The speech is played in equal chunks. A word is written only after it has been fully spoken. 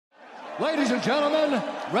Ladies and gentlemen,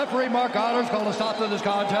 referee Mark Goddard's called a stop to this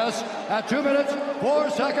contest at 2 minutes, 4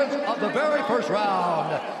 seconds of the very first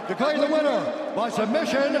round. Declaring the winner by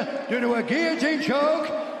submission due to a guillotine choke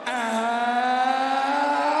and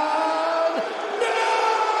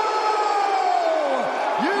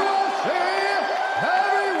UFC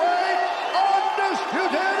heavyweight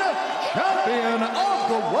undisputed champion of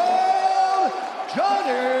the world,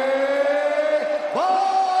 Johnny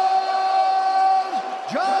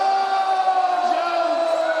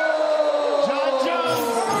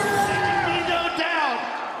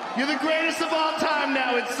You're the greatest of all time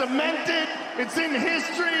now. It's cemented. It's in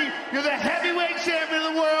history. You're the heavyweight champion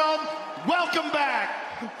of the world. Welcome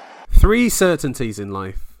back. 3 certainties in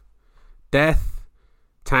life: death,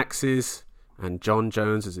 taxes, and Jon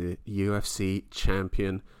Jones as a UFC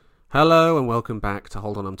champion. Hello and welcome back to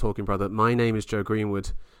Hold On, I'm Talking Brother. My name is Joe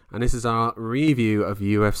Greenwood, and this is our review of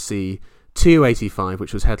UFC 285,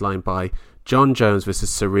 which was headlined by Jon Jones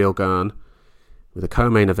versus Ciryl Gane, with a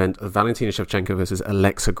co-main event of Valentina Shevchenko versus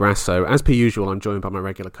Alexa Grasso. As per usual, I'm joined by my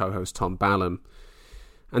regular co-host, Tom Ballum.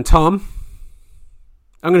 And Tom,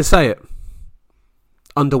 I'm going to say it,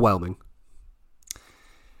 underwhelming.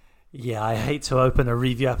 Yeah, I hate to open a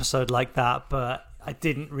review episode like that, but I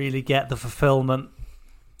didn't really get the fulfillment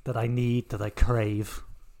that I need, that I crave.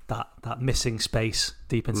 That missing space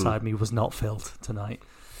deep inside me was not filled tonight.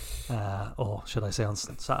 Or should I say on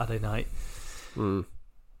Saturday night.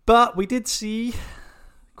 But we did see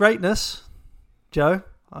greatness, Joe.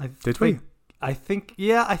 Did we? I think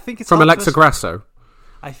it's from Alexa Grasso.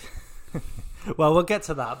 Well, we'll get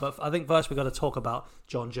to that, but I think first we've got to talk about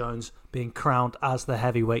Jon Jones being crowned as the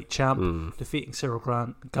heavyweight champ, defeating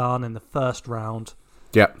Ciryl Gane in the first round.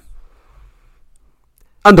 Yep.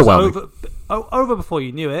 Underwhelming. Over before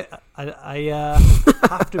you knew it. I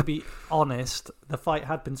have to be honest, the fight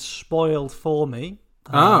had been spoiled for me.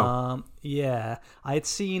 Yeah, I had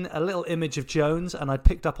seen a little image of Jones and I'd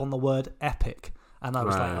picked up on the word epic, and I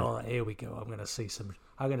was like, all right, here we go. I'm going to see some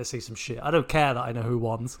shit. I don't care that I know who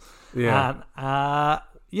won. Yeah.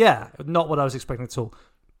 And not what I was expecting at all.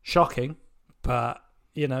 Shocking, but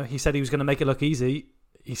he said he was going to make it look easy.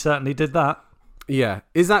 He certainly did that. Yeah.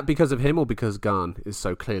 Is that because of him or because Gane is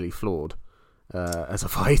so clearly flawed as a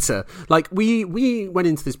fighter? Like, we went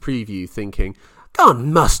into this preview thinking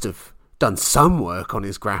Gane must have done some work on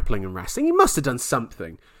his grappling and wrestling. He must have done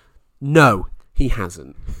something. No, he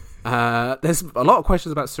hasn't. There's a lot of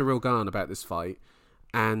questions about Ciryl Gane about this fight,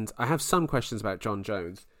 and I have some questions about Jon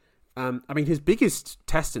Jones. His biggest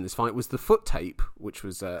test in this fight was the foot tape, which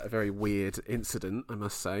was a very weird incident, I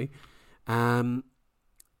must say. I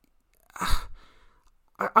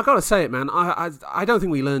gotta say it, man. I don't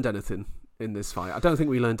think we learned anything in this fight. I don't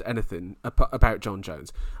think we learned anything about Jon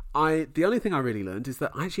Jones. The only thing I really learned is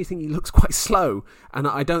that I actually think he looks quite slow, and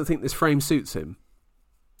I don't think this frame suits him.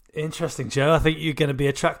 Interesting, Joe. I think you're going to be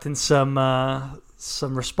attracting some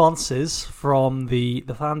responses from the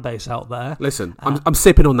fan base out there. Listen, I'm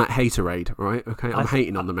sipping on that haterade, right? Okay, I'm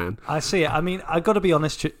hating on the man. I see it. I mean, I got to be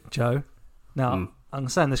honest, Joe. Now, I'm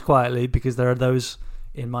saying this quietly because there are those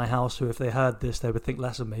in my house who, if they heard this, they would think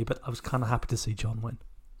less of me. But I was kind of happy to see Jon win.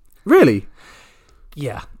 Really?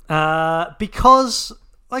 Yeah, because,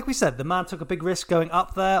 like we said, the man took a big risk going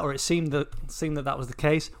up there, or it seemed that was the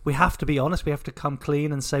case. We have to be honest. We have to come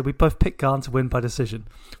clean and say we both picked Gane to win by decision.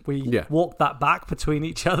 We walked that back between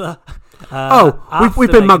each other.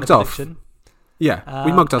 We've been mugged off. Yeah,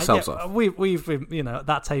 we mugged ourselves off. We've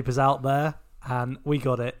that tape is out there, and we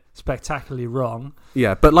got it spectacularly wrong.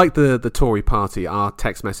 Yeah, but like the Tory party, our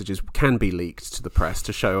text messages can be leaked to the press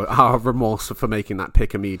to show our remorse for making that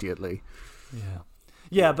pick immediately.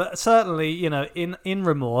 Yeah, but certainly, in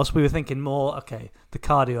remorse, we were thinking more, okay, the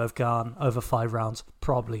cardio of Gane over 5 rounds,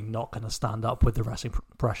 probably not going to stand up with the wrestling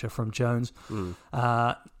pressure from Jones.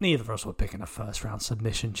 Neither of us were picking a first round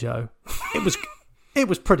submission, Joe. It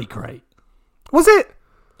was pretty great. Was it?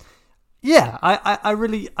 Yeah, I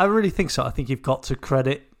really think so. I think you've got to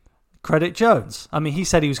credit Jones. I mean, he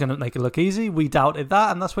said he was going to make it look easy. We doubted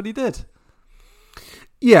that, and that's what he did.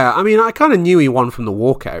 Yeah, I mean, I kind of knew he won from the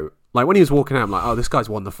walkout. Like, when he was walking out, I'm like, oh, this guy's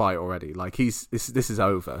won the fight already. Like, this is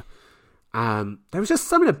over. There was just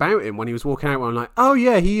something about him when he was walking out where I'm like, oh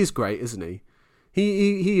yeah, he is great, isn't he?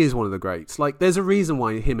 He is one of the greats. Like, there's a reason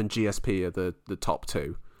why him and GSP are the top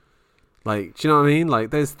two. Like, do you know what I mean? Like,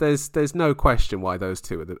 there's no question why those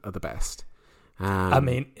two are the best. I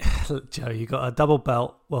mean, Joe, you got a double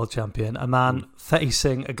belt world champion, a man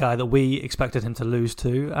facing a guy that we expected him to lose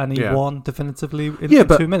to, and he won definitively in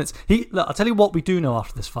 2 minutes. I'll tell you what we do know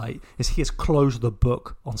after this fight is he has closed the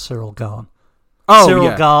book on Ciryl Gane.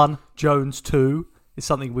 Ciryl Gane, Jones 2 is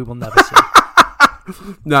something we will never see.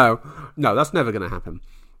 No, that's never going to happen.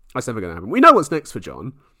 That's never going to happen. We know what's next for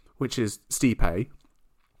John, which is Stipe.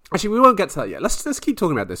 Actually, we won't get to that yet. Let's keep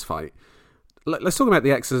talking about this fight. Let's talk about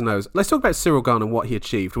the X's and O's. Let's talk about Ciryl Gane and what he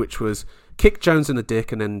achieved, which was kick Jones in the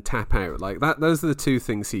dick and then tap out. Like that. Those are the two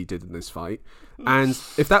things he did in this fight. And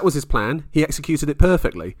if that was his plan, he executed it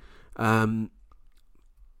perfectly. When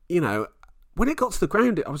it got to the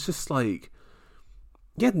ground, I was just like,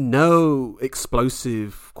 he had no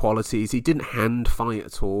explosive qualities. He didn't hand fight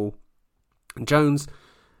at all. And Jones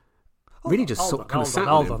really just sort of kind of sat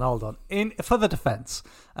on him. Hold on. For the defence,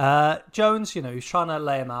 Jones, he was trying to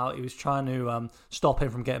lay him out. He was trying to stop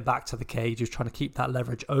him from getting back to the cage. He was trying to keep that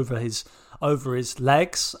leverage over his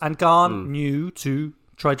legs. And Gane knew to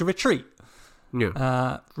try to retreat.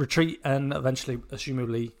 Yeah. Retreat and eventually,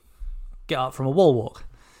 assumably, get up from a wall walk.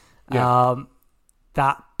 Yeah.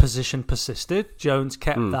 That position persisted. Jones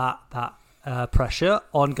kept that pressure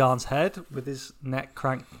on Gane's head with his neck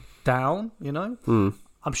cranked down,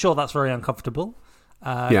 I'm sure that's very uncomfortable.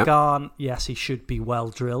 Gane, yes, he should be well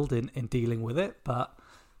drilled in dealing with it, but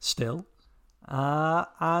still.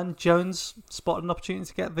 And Jones spotted an opportunity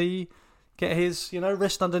to get his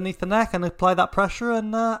wrist underneath the neck and apply that pressure,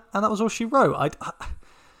 and that was all she wrote.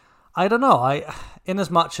 I don't know. In as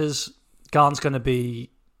much as Gane's going to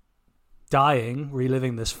be dying,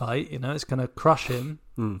 reliving this fight, it's going to crush him.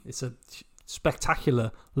 It's a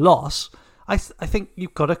spectacular loss. I think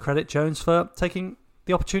you've got to credit Jones for taking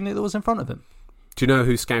the opportunity that was in front of him. Do you know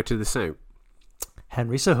who scouted this out?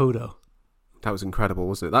 Henry Cejudo. That was incredible,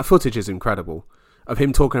 wasn't it? That footage is incredible. Of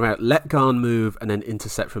him talking about let Gane move and then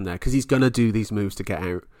intercept from there. Because he's going to do these moves to get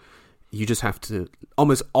out. You just have to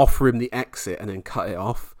almost offer him the exit and then cut it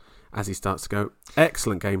off as he starts to go.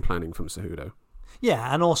 Excellent game planning from Cejudo.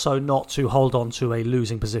 Yeah, and also not to hold on to a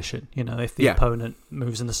losing position. If the opponent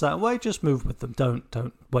moves in a certain way, just move with them.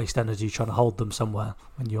 Don't waste energy trying to hold them somewhere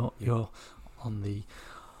when you're on the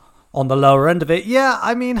lower end of it. Yeah,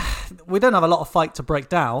 I mean, we don't have a lot of fight to break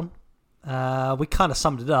down. We kind of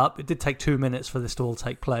summed it up. It did take 2 minutes for this to all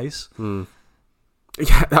take place.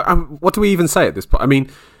 Yeah, what do we even say at this point? I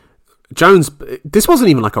mean, Jones, this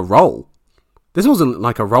wasn't even like a roll. This wasn't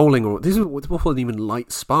like a rolling, or this wasn't even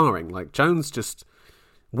light sparring. Like Jones just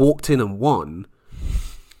walked in and won.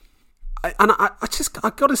 I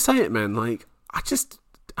got to say it, man. Like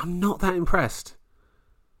I'm not that impressed.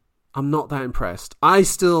 I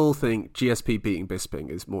still think GSP beating Bisping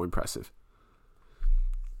is more impressive.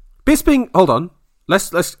 Bisping, hold on.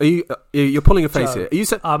 You're pulling a face here.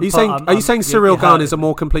 Are you saying Ciryl Gane is a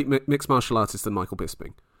more complete mixed martial artist than Michael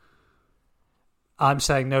Bisping? I'm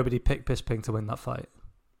saying nobody picked Bisping to win that fight.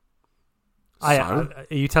 Are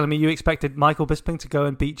you telling me you expected Michael Bisping to go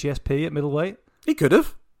and beat GSP at middleweight? He could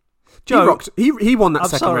have. Joe, he won that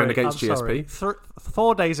second round against GSP.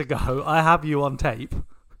 4 days ago, I have you on tape.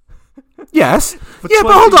 Yes. For yeah,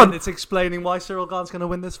 but hold on. It's explaining why Ciryl Gane's going to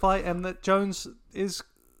win this fight and that Jones is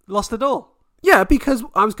lost it all. Yeah, because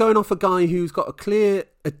I was going off a guy who's got a clear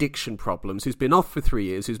addiction problems, who's been off for 3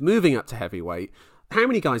 years, who's moving up to heavyweight. How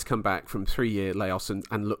many guys come back from 3-year layoffs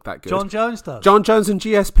and look that good? John Jones does. John Jones and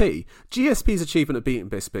GSP. GSP's achievement of beating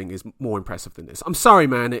Bisping is more impressive than this. I'm sorry,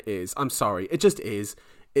 man, it is. I'm sorry. It just is.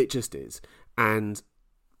 And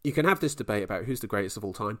you can have this debate about who's the greatest of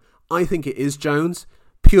all time. I think it is Jones,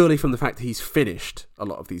 purely from the fact that he's finished a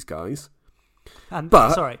lot of these guys.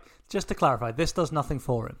 But sorry, just to clarify, this does nothing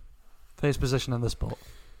for him, for his position in the sport.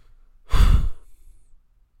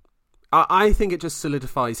 I think it just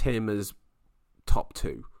solidifies him as top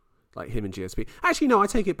two, like him and GSP. Actually, no, I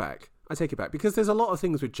take it back, because there's a lot of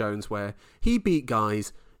things with Jones where he beat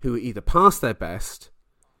guys who were either past their best,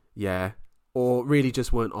 or really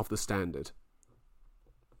just weren't of the standard.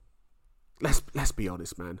 Let's be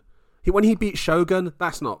honest, man. When he beat Shogun,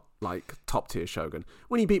 that's not like top tier Shogun.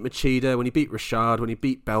 When he beat Machida, when he beat Rashad, when he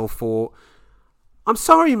beat Belfort, I'm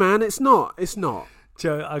sorry, man, it's not.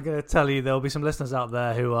 Joe, I'm going to tell you, there'll be some listeners out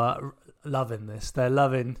there who are loving this. They're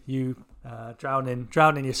loving you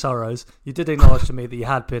drowning your sorrows. You did acknowledge to me that you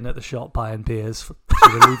had been at the shop buying beers to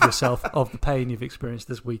relieve yourself of the pain you've experienced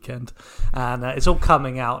this weekend, and it's all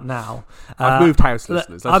coming out now. I've moved house,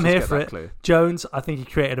 listeners. I'm here for it. Clear. Jones, I think he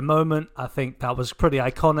created a moment. I think that was pretty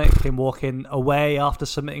iconic. Him walking away after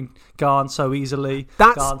submitting Gane so easily.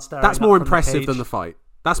 That's more impressive than the fight.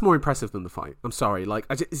 That's more impressive than the fight. I'm sorry.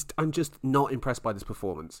 I'm just not impressed by this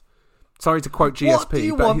performance. Sorry to quote GSP. What do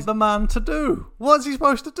you want the man to do? What's he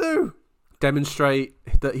supposed to do? Demonstrate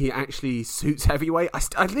that he actually suits heavyweight.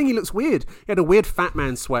 I think he looks weird. He had a weird fat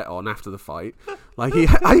man sweat on after the fight. Like he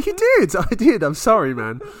did. I did. I'm sorry,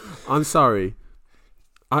 man. I'm sorry.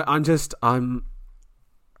 I'm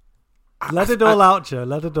Let it all out, Joe.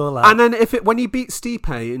 Let it all out. And then when he beats Stipe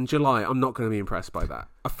in July, I'm not going to be impressed by that.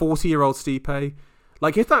 A 40-year-old Stipe,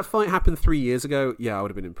 like if that fight happened 3 years ago, yeah, I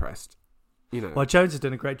would have been impressed. You know. Well, Jones is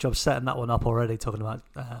doing a great job setting that one up already, talking about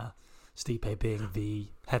Stipe being the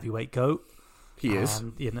heavyweight GOAT. He is.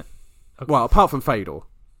 And, you know, well, apart from Fedor.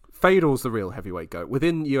 Fedor's the real heavyweight GOAT.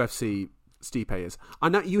 Within UFC, Stipe is. I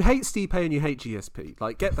know you hate Stipe and you hate GSP.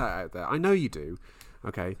 Like, get that out there. I know you do.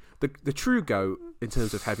 Okay, the true GOAT in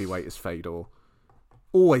terms of heavyweight is Fedor.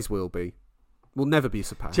 Always will be. Will never be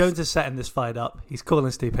surpassed. Jones is setting this fight up. He's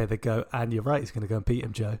calling Stipe the GOAT, and you're right, he's going to go and beat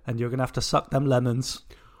him, Joe. And you're going to have to suck them lemons.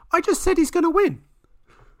 I just said he's going to win.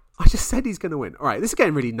 All right, this is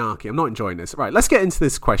getting really narky. I'm not enjoying this. All right, let's get into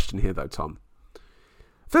this question here, though, Tom.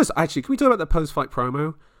 First, actually, can we talk about the post-fight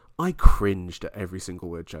promo? I cringed at every single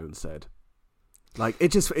word Jones said. Like,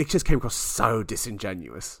 it just came across so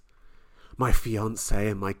disingenuous. My fiance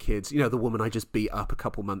and my kids, you know, the woman I just beat up a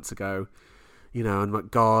couple months ago, you know, and my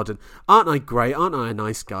God, and aren't I great? Aren't I a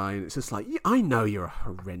nice guy? And it's just like, yeah, I know you're a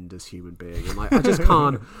horrendous human being, and like, I just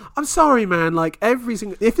can't. I'm sorry, man. Like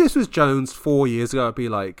if this was Jones 4 years ago, I'd be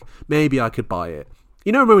like, maybe I could buy it.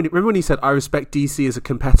 You know, remember when he said, I respect DC as a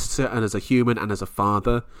competitor and as a human and as a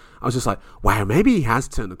father? I was just like, wow, maybe he has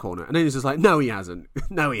turned the corner. And then he's just like, no, he hasn't.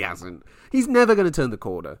 No, he hasn't. He's never going to turn the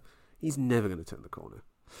corner.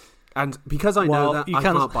 And because I know that, I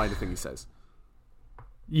can't buy anything he says.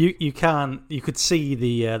 You could see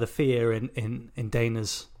the fear in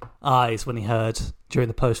Dana's eyes when he heard during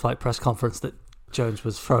the post-fight press conference that Jones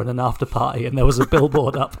was throwing an after party and there was a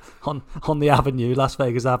billboard up on the avenue, Las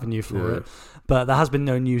Vegas Avenue for it. But there has been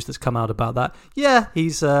no news that's come out about that. Yeah,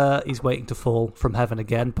 he's waiting to fall from heaven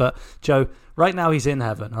again. But Joe, right now he's in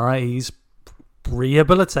heaven. All right, he's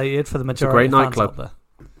rehabilitated for the majority of fans out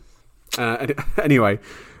there. Anyway.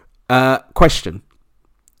 Question.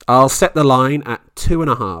 I'll set the line at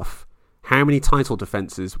 2.5. How many title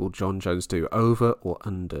defenses will John Jones do? Over or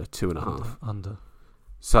under 2.5? Under.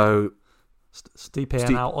 So Stipe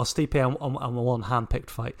and out, or Stipe and one hand-picked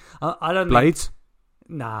fight. I don't. Blades?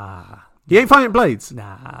 Nah. He ain't fighting Blades?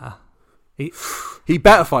 Nah. He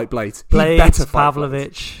better fight Blades. Blades,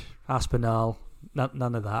 Pavlovich, Aspinall.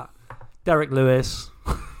 None of that. Derek Lewis.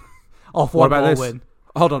 Off one more win.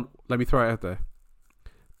 Hold on. Let me throw it out there.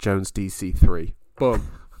 Jones DC 3. Boom.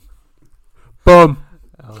 Boom.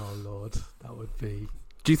 Oh Lord, that would be.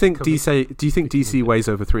 Do you think DC weighs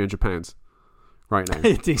over 300 pounds right now?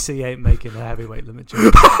 DC ain't making a heavyweight limit.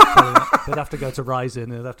 They'd have to go to Rising.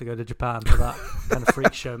 They'd have to go to Japan for that kind of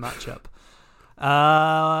freak show matchup.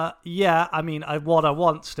 Yeah, I mean, what I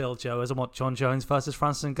want still, Joe, is I want John Jones versus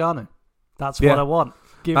Francis Ngannou. That's what I want.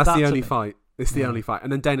 That's the only fight. It's the only fight.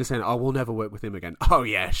 And then Dana's saying, "Oh, we'll never work with him again." Oh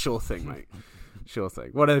yeah, sure thing, mate. Sure thing.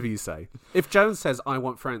 Whatever you say. If Jones says, I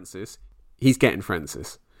want Francis, he's getting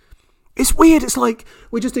Francis. It's weird. It's like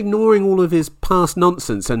we're just ignoring all of his past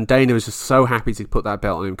nonsense, and Dana is just so happy to put that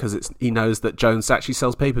belt on him because he knows that Jones actually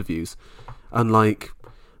sells pay-per-views, unlike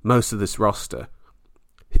most of this roster.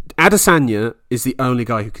 Adesanya is the only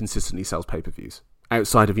guy who consistently sells pay-per-views,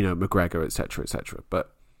 outside of, McGregor, etc., etc.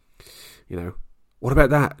 But, what about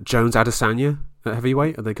that? Jones Adesanya at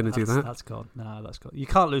heavyweight? Are they going to do that? That's gone. No, that's gone. You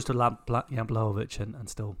can't lose to Jan Blachowicz and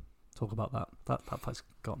still talk about that. That fight's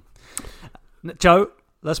gone. Joe,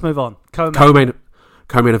 let's move on. Co-main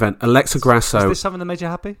event. Alexa Grasso. Is this something that made you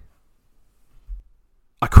happy?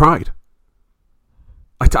 I cried.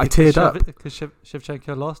 I teared up. Because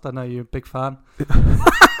Shevchenko lost? I know you're a big fan.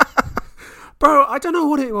 Bro, I don't know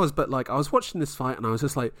what it was, but I was watching this fight and I was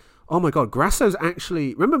just like, oh my God, Grasso's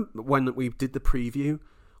actually... Remember when we did the preview,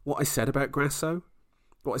 what I said about Grasso?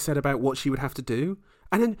 What I said about what she would have to do?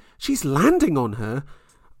 And then she's landing on her,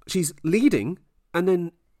 she's leading, and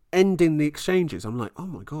then ending the exchanges. I'm like, oh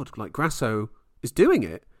my God, Grasso is doing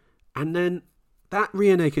it. And then that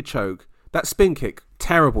rear naked choke, that spin kick,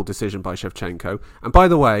 terrible decision by Shevchenko. And by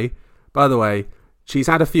the way, she's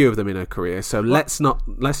had a few of them in her career, so let's not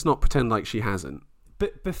pretend like she hasn't.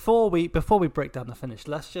 But before we break down the finish,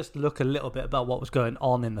 let's just look a little bit about what was going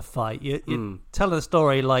on in the fight. You're telling a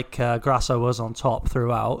story like Grasso was on top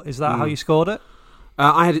throughout. Is that how you scored it?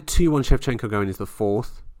 I had it 2-1 Shevchenko going into the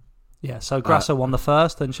fourth. Yeah, so Grasso won the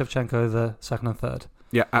first, then Shevchenko the second and third.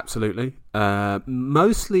 Yeah, absolutely.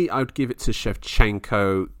 Mostly, I would give it to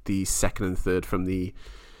Shevchenko the second and third from the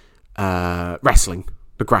wrestling,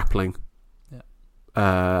 the grappling. Yeah.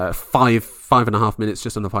 5.5 minutes,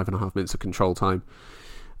 just under 5.5 minutes of control time.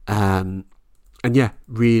 And yeah,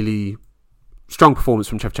 really strong performance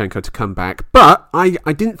from Shevchenko to come back. But I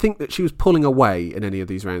didn't think that she was pulling away in any of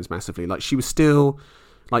these rounds massively. She was still,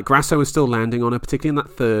 Grasso was still landing on her, particularly in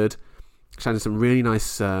that third. She had some really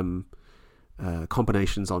nice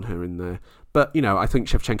combinations on her in there. But, I think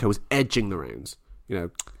Shevchenko was edging the rounds.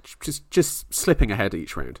 Just slipping ahead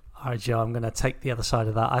each round. All right, Joe, I'm going to take the other side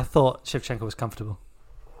of that. I thought Shevchenko was comfortable.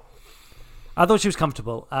 I thought she was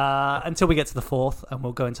comfortable until we get to the fourth, and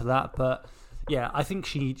we'll go into that. But, yeah, I think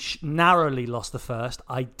she narrowly lost the first.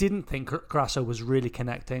 I didn't think Grasso was really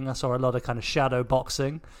connecting. I saw a lot of kind of shadow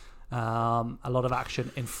boxing, a lot of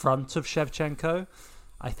action in front of Shevchenko.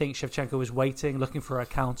 I think Shevchenko was waiting, looking for her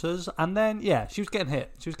counters. And then, yeah, she was getting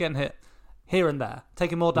hit. She was getting hit here and there,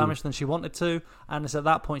 taking more damage than she wanted to. And it's at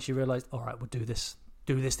that point she realised, all right, we'll do this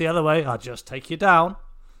the other way. I'll just take you down.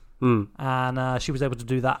 And she was able to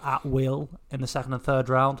do that at will in the second and third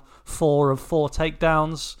round. 4 of 4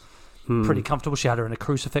 takedowns. Pretty comfortable. She had her in a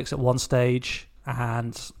crucifix at one stage.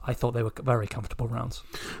 And I thought they were very comfortable rounds.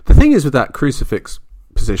 The thing is with that crucifix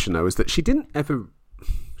position, though, is that she didn't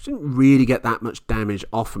really get that much damage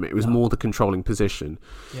off from it. It was more the controlling position.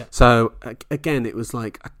 Yeah. So, again, it was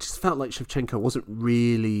like, I just felt like Shevchenko wasn't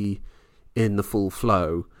really in the full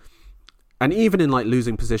flow. And even in like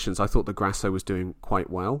losing positions, I thought the Grasso was doing quite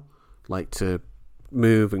well. Like to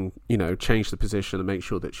move and, change the position and make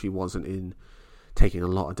sure that she wasn't in taking a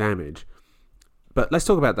lot of damage. But let's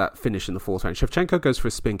talk about that finish in the fourth round. Shevchenko goes for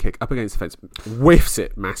a spin kick up against the fence, whiffs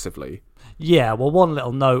it massively. Yeah, well, one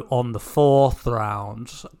little note on the fourth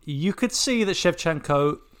round. You could see that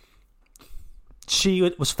Shevchenko, she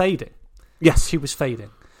was fading. Yes. She was fading.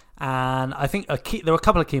 And I think there were a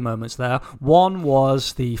couple of key moments there. One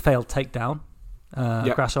was the failed takedown.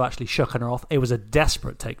 Grasso actually shook her off. It was a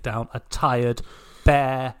desperate takedown, a tired,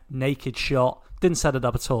 bare, naked shot. Didn't set it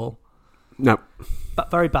up at all. No. But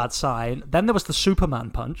very bad sign. Then there was the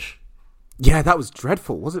Superman punch. Yeah, that was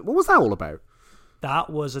dreadful. Was it? What was that all about? That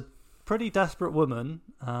was a pretty desperate woman.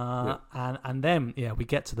 And then, we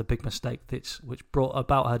get to the big mistake which brought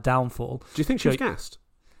about her downfall. Do you think she was gassed?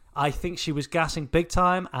 I think she was gassing big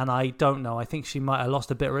time, and I don't know. I think she might have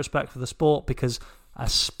lost a bit of respect for the sport because a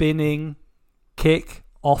spinning kick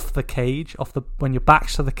off the cage, when your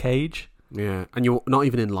back's to the cage. Yeah, and you're not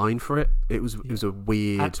even in line for it. It was a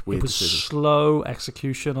weird It was decision. Slow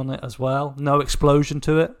execution on it as well. No explosion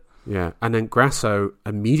to it. Yeah, and then Grasso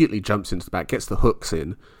immediately jumps into the back, gets the hooks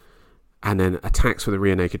in, and then attacks with a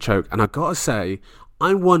rear naked choke. And I've got to say,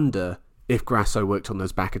 I wonder if Grasso worked on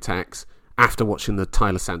those back attacks after watching the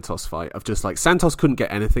Tyler Santos fight. Of just like, Santos couldn't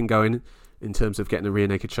get anything going in terms of getting a rear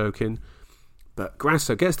naked choke in. But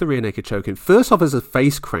Grasso gets the rear naked choke in, first off as a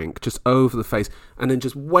face crank, just over the face, and then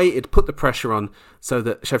just waited, put the pressure on so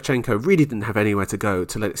that Shevchenko really didn't have anywhere to go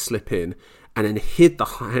to let it slip in, and then hid the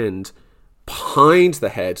hand behind the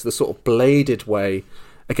head, the sort of bladed way,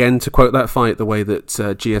 again, to quote that fight, the way that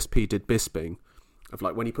GSP did Bisping, of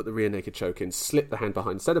like when he put the rear naked choke in, slip the hand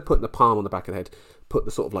behind, instead of putting the palm on the back of the head, put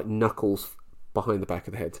the sort of like knuckles behind the back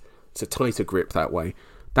of the head. It's a tighter grip that way.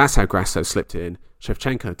 That's how Grasso slipped it in.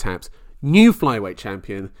 Shevchenko taps. New flyweight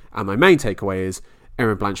champion, and my main takeaway is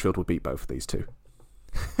Erin Blanchfield will beat both of these two.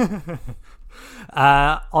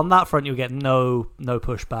 On that front, you'll get no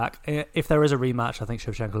pushback. If there is a rematch, I think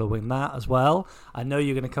Shevchenko will win that as well. I know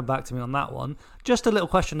you're going to come back to me on that one. Just a little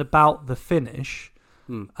question about the finish.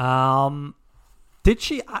 Did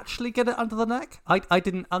she actually get it under the neck? I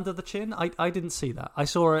didn't, under the chin. I didn't see that. I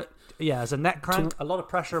saw it, as a neck crank. A lot of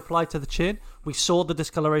pressure applied to the chin. We saw the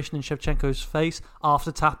discoloration in Shevchenko's face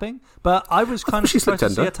after tapping, but I was kind of surprised to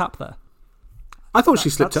see a tap there. I thought she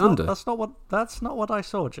slipped it under. That's not what I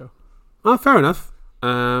saw, Joe. Oh, fair enough.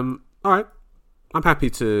 All right, I'm happy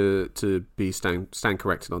to be stand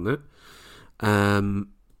corrected on that.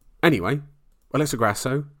 Anyway, Alexa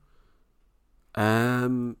Grasso,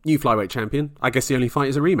 new flyweight champion. I guess the only fight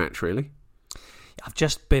is a rematch, really. I've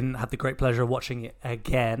just had the great pleasure of watching it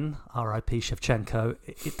again. R.I.P. Shevchenko.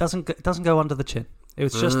 It doesn't go under the chin. It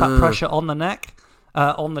was just that pressure on the neck,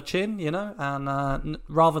 on the chin, and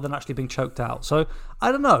rather than actually being choked out. So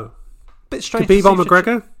I don't know. Bit strange. Khabib on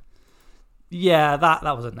McGregor. Yeah, that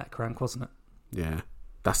was a neck crank, wasn't it? Yeah,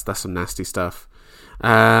 that's some nasty stuff.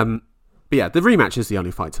 But yeah, the rematch is the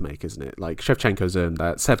only fight to make, isn't it? Like, Shevchenko's earned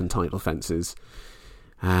that 7 title defenses,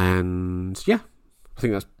 and yeah, I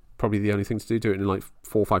think that's probably the only thing to do it in like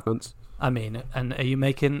 4 or 5 months. I mean, and who are you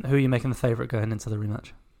making the favourite going into the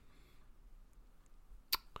rematch?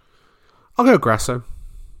 I'll go Grasso.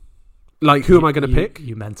 Like, who am I going to pick?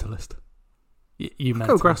 You mentalist. I'll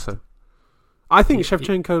go Grasso. I think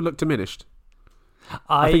Shevchenko looked diminished.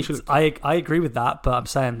 I agree with that, but I'm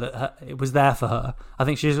saying that it was there for her. I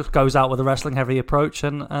think she just goes out with a wrestling heavy approach,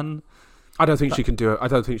 and I don't think she can do it. I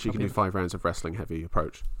don't think she can do 5 rounds of wrestling heavy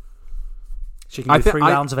approach. She can do 3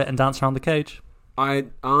 rounds of it and dance around the cage. I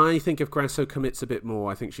think if Grasso commits a bit more,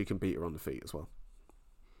 I think she can beat her on the feet as well.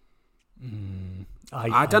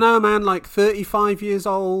 I don't know, man. Like 35 years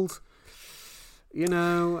old, and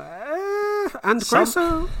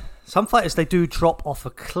Grasso. Some fighters, they do drop off a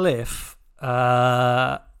cliff.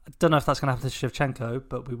 I don't know if that's going to happen to Shevchenko,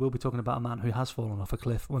 but we will be talking about a man who has fallen off a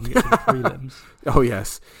cliff when we get to the prelims. Oh,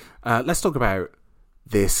 yes. Let's talk about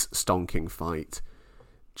this stonking fight.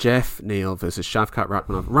 Jeff Neal versus Shavkat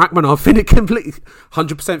Rakhmonov. Rakhmonov, completely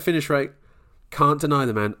 100% finish rate. Can't deny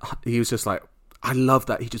the man. He was just like, I love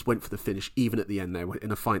that he just went for the finish, even at the end there,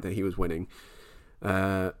 in a fight that he was winning.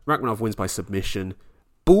 Rakhmonov wins by submission.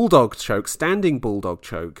 Bulldog choke, standing bulldog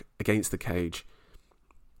choke against the cage.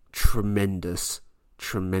 Tremendous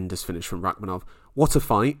finish from Rakhmonov. What a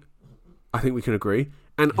fight. I think we can agree.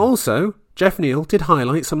 And also, Jeff Neal did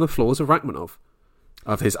highlight some of the flaws of Rakhmonov.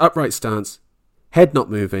 Of his upright stance, head not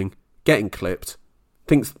moving, getting clipped.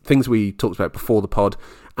 Things we talked about before the pod.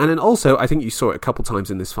 And then also, I think you saw it a couple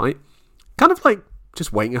times in this fight. Kind of like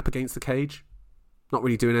just waiting up against the cage. Not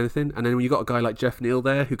really doing anything. And then when you got a guy like Jeff Neal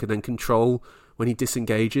there who can then control when he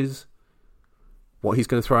disengages what he's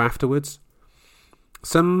going to throw afterwards.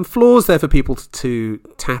 Some flaws there for people to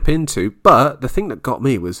tap into, but the thing that got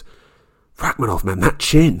me was Rakhmonov, man, that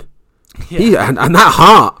chin. Yeah. And that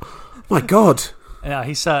heart. My God. Yeah,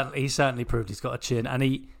 he certainly proved he's got a chin, and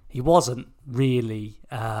he wasn't really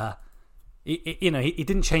he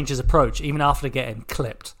didn't change his approach even after getting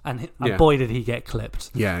clipped, and boy did he get clipped.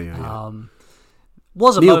 Yeah.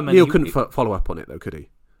 Was a moment Neal couldn't follow up on it though, could he?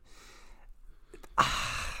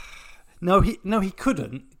 No, he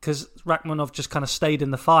couldn't, because Rakhmonov just kind of stayed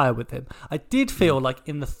in the fire with him. I did feel like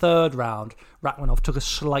in the third round, Rakhmonov took a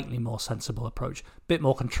slightly more sensible approach, bit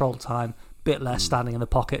more control time, bit less standing in the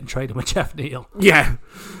pocket and trading with Jeff Neal. Yeah.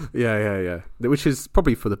 Which is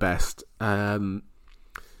probably for the best. But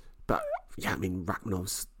yeah, I mean,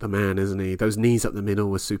 Rakhmonov's the man, isn't he? Those knees up the middle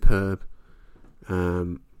were superb.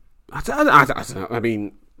 I don't know. I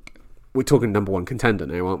mean, we're talking number one contender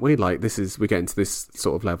now, aren't we? Like, we're getting to this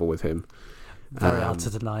sort of level with him. Very hard to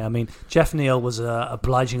deny. I mean, Jeff Neal was an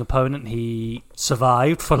obliging opponent. He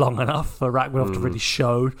survived for long enough for Rakhmonov to really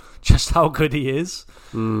show just how good he is.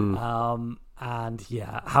 And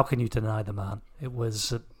yeah, how can you deny the man? It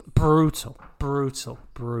was a brutal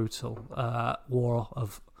war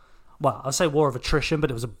of, well, I'd say war of attrition, but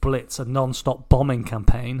it was a blitz, a non-stop bombing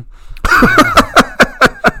campaign.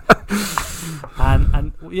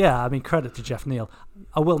 And yeah, I mean, credit to Jeff Neal.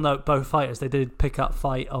 I will note both fighters, they did pick up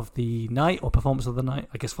fight of the night or performance of the night.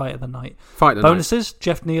 I guess fight of the night. Bonuses,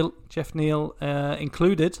 Jeff Neal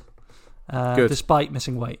included, despite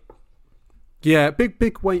missing weight. Yeah,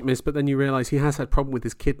 big weight miss, but then you realise he has had problem with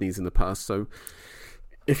his kidneys in the past. So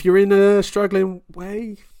if you're in a struggling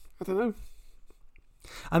way, I don't know.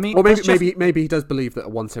 I mean, or maybe he does believe that a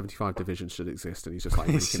 175 division should exist, and he's just like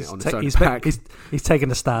making it on his own back. He's taking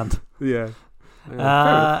a stand. Yeah.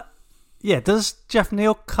 Does Jeff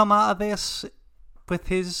Neal come out of this with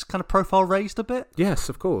his kind of profile raised a bit? Yes,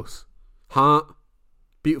 of course. Heart,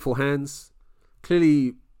 beautiful hands,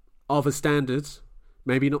 clearly of a standard.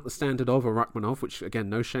 Maybe not the standard of a Rakhmonov, which again,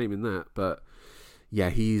 no shame in that. But yeah,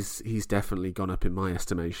 he's definitely gone up in my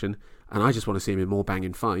estimation, and I just want to see him in more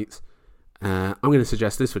banging fights. I'm going to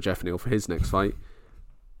suggest this for Jeff Neal for his next fight.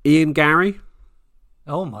 Ian Garry.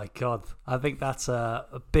 Oh my God. I think that's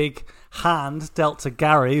a big hand dealt to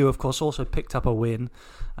Garry, who of course also picked up a win.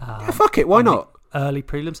 Fuck it, why not? Early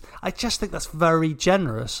prelims. I just think that's very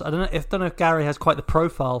generous. I don't know if Garry has quite the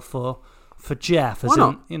profile for Jeff. Why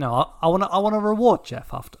not? I want to reward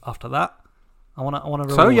Jeff after that. I want to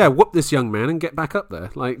reward. So yeah, whoop this young man and get back up there.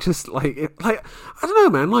 I don't know,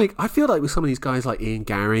 man. Like, I feel like with some of these guys like Ian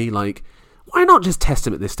Garry, like, why not just test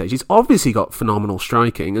him at this stage? He's obviously got phenomenal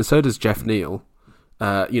striking, and so does Jeff Neal.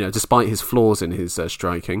 Despite his flaws in his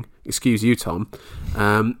striking. Excuse you, Tom.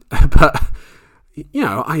 But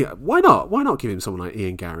why not? Why not give him someone like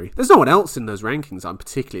Ian Garry? There's no one else in those rankings I'm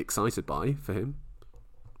particularly excited by for him.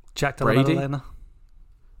 Jack Della Maddalena.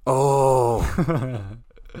 Oh.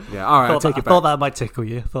 Yeah, all right, I thought that might tickle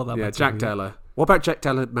you. Jack Della. What about Jack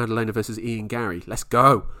Della Maddalena versus Ian Garry? Let's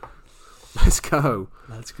go. I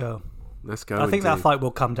think that fight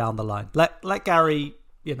will come down the line. Let Garry,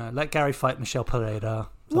 let Garry fight Michel Pereira.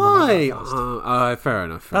 Why? Fair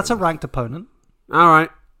enough. That's a ranked opponent. All right,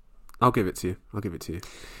 I'll give it to you.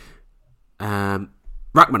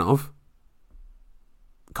 Rakhmonov.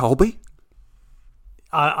 Colby.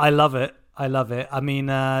 I love it. I mean,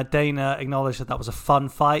 Dana acknowledged that was a fun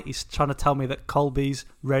fight. He's trying to tell me that Colby's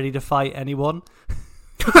ready to fight anyone.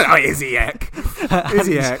 Is he heck?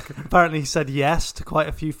 Apparently he said yes to quite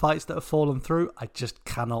a few fights that have fallen through. I just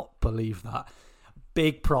cannot believe that.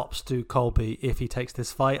 Big props to Colby if he takes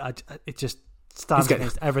this fight. It just stands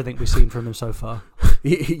against everything we've seen from him so far.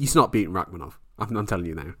 He's not beating Rachmanov. I'm telling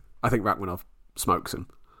you now. I think Rachmanov smokes him.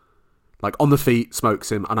 Like, on the feet,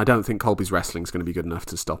 smokes him, and I don't think Colby's wrestling's going to be good enough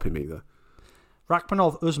to stop him either.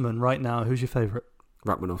 Rachmanov, Usman, right now, who's your favourite?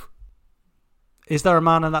 Rachmanov. Is there a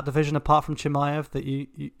man in that division apart from Chimaev that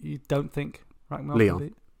you don't think Rachmanov Leon. can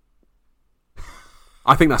beat?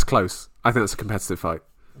 I think that's close. I think that's a competitive fight.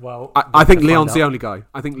 Well, I think Leon's the only guy.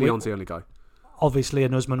 I think Leon's the only guy. Obviously,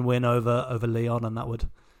 an Usman win over Leon, and that would...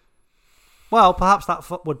 Well, perhaps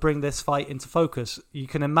that would bring this fight into focus. You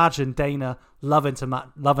can imagine Dana loving a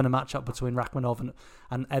matchup between Rachmanov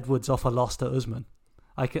and Edwards off a loss to Usman.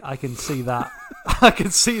 I can see that. I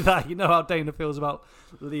can see that. You know how Dana feels about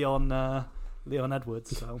Leon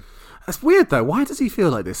Edwards. So that's weird, though. Why does he feel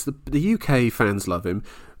like this? The UK fans love him.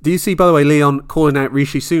 Do you see, by the way, Leon calling out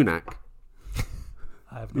Rishi Sunak?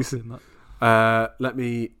 I have not seen that. Let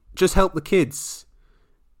me just help the kids.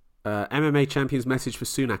 MMA champion's message for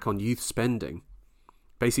Sunak on youth spending.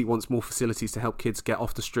 Basically wants more facilities to help kids get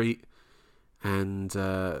off the street and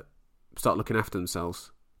start looking after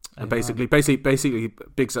themselves. And basically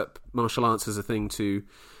bigs up martial arts as a thing to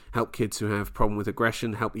help kids who have problem with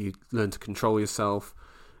aggression, help you learn to control yourself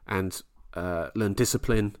and learn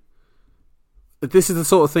discipline. This is the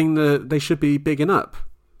sort of thing that they should be bigging up.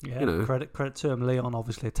 Yeah, you know. Credit to him. Leon,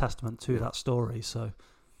 obviously a testament to that story. So,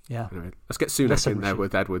 yeah. Anyway, let's get Sunak in there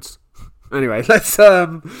with Edwards. Anyway, let's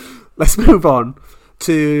move on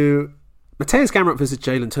to Mateusz Gamrot versus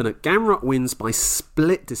Jalen Turner. Gamrot wins by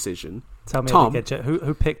split decision. Tell me, Tom,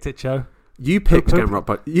 who picked it, Joe? You picked Gamrot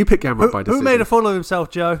by decision. Who made a fool of himself,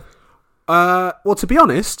 Joe? Well, to be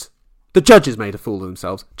honest, the judges made a fool of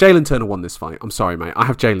themselves. Jalen Turner won this fight. I'm sorry, mate. I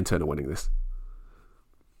have Jalen Turner winning this.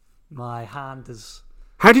 My hand has...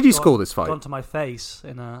 How did you score this fight? Gone to my face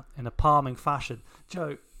in a palming fashion.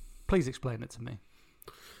 Joe, please explain it to me.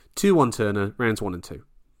 2-1 Turner, rounds 1 and 2.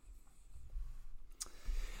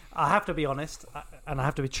 I have to be honest, and I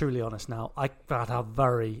have to be truly honest now. I had a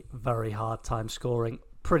very, very hard time scoring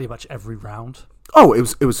pretty much every round. Oh, it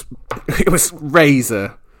was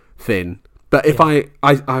razor thin. But if I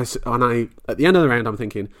at the end of the round, I'm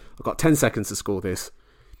thinking I've got 10 seconds to score this.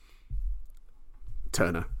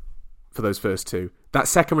 Turner for those first two. That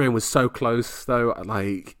second round was so close, though.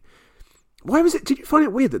 Like, why was it? Did you find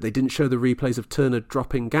it weird that they didn't show the replays of Turner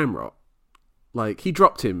dropping Gamrot? Like, he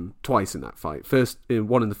dropped him twice in that fight.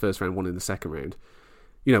 One in the first round, one in the second round.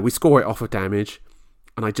 You know, we score it off of damage,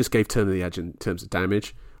 and I just gave Turner the edge in terms of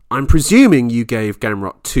damage. I'm presuming you gave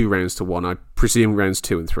Gamrot 2 rounds to 1. I presume rounds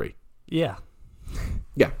 2 and 3. Yeah.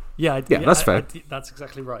 Yeah, that's fair. That's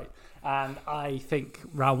exactly right. And I think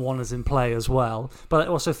round 1 is in play as well. But I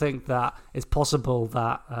also think that it's possible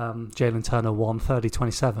that Jalen Turner won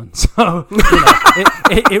 30-27. So,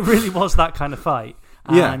 it really was that kind of fight.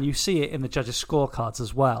 And you see it in the judges' scorecards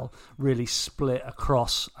as well, really split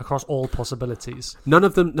across all possibilities. None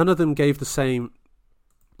of them gave the same,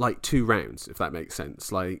 like, 2 rounds, if that makes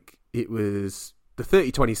sense. Like, it was the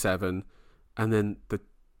 30-27 and then the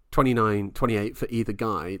 29-28 for either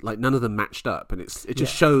guy. Like, none of them matched up, and it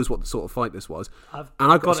just shows what the sort of fight this was. And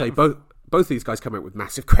I've got to say, both these guys come out with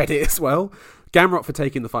massive credit as well. Gamrot for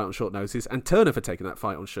taking the fight on short notice, and Turner for taking that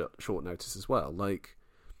fight on short notice as well. Like,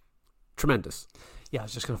 tremendous. Yeah, I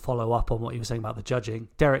was just going to follow up on what you were saying about the judging.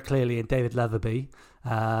 Derek Cleary and David Leatherby.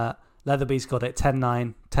 Leatherby's got it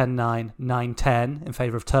 10-9, 10-9, 9-10 in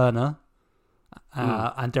favour of Turner.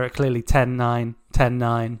 And Derek Cleary 10-9,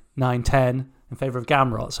 10-9, 9-10 in favour of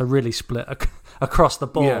Gamrot. So really split across the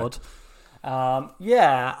board.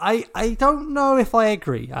 I don't know if I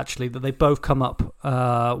agree, actually, that they both come up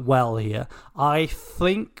well here. I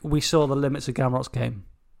think we saw the limits of Gamrot's game.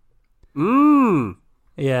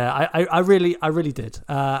 Yeah, I really did.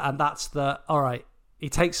 And that's all right, he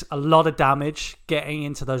takes a lot of damage getting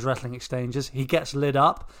into those wrestling exchanges. He gets lit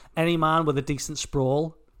up. Any man with a decent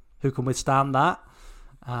sprawl who can withstand that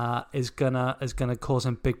is gonna cause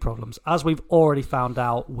him big problems, as we've already found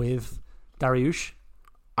out with Dariush.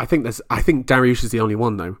 I think Dariush is the only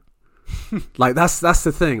one, though. Like, that's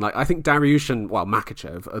the thing. Like, I think Dariush and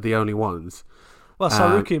Makhachev are the only ones. Well,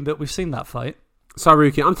 Sarukian, but we've seen that fight.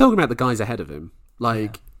 Sarukian. I'm talking about the guys ahead of him.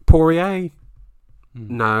 Like, Poirier,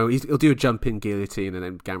 no, he'll do a jump-in guillotine and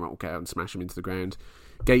then Gamrot will go out and smash him into the ground.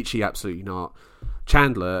 Gaethje, absolutely not.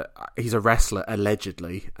 Chandler, he's a wrestler,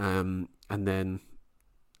 allegedly. And then,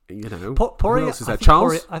 you know, Poirier, who else is there?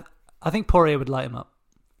 Charles? I think Poirier would light him up.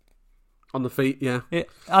 On the feet, yeah.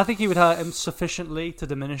 I think he would hurt him sufficiently to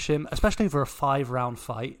diminish him, especially for a 5-round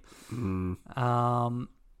fight. Gamrot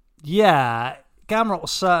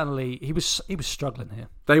was certainly he was struggling here.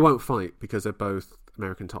 They won't fight because they're both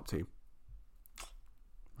American top team.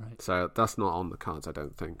 Right. So that's not on the cards, I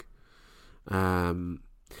don't think.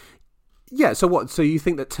 Yeah, so what? So you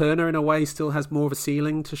think that Turner, in a way, still has more of a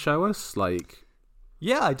ceiling to show us? Like,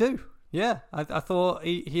 yeah, I do. Yeah, I thought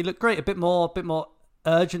he looked great. A bit more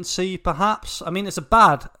urgency, perhaps. I mean, it's a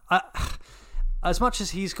bad. As much as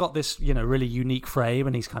he's got this, really unique frame,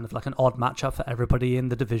 and he's kind of like an odd matchup for everybody in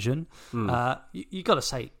the division. You got to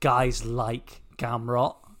say, guys like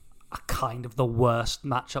Gamrot are kind of the worst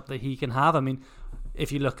matchup that he can have. I mean,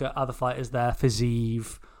 if you look at other fighters there,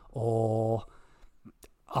 Fiziev or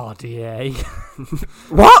RDA.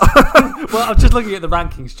 what? Well, I'm just looking at the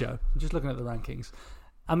rankings, Joe. I'm just looking at the rankings.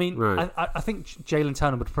 I mean, right. I think Jalen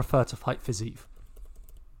Turner would prefer to fight Fiziev.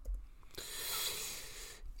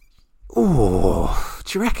 Oh,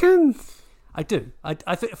 do you reckon? I do. I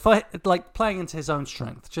think like playing into his own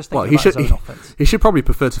strength. Just thinking he about should. his own offense. He should probably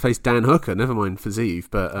prefer to face Dan Hooker. Never mind Fiziev,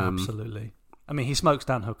 but Absolutely. I mean, he smokes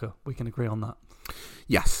Dan Hooker. We can agree on that.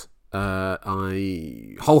 Yes,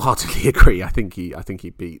 I wholeheartedly agree. I think he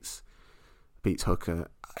beats Hooker.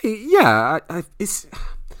 It's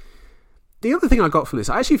the other thing I got from this.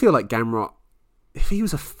 I actually feel like Gamrot, if he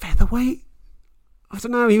was a featherweight, I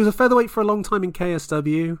don't know. He was a featherweight for a long time in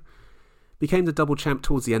KSW. Became the double champ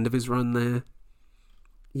towards the end of his run there.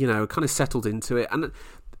 Kind of settled into it. And the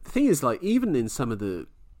thing is, like, even in some of the...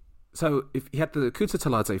 So, if he had the Kuta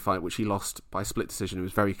Taladze fight, which he lost by split decision, it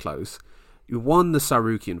was very close. He won the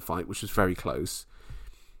Sarukian fight, which was very close.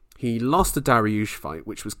 He lost the Dariush fight,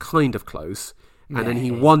 which was kind of close. And then he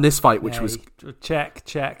won this fight, which was... Check.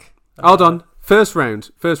 Hold on. First round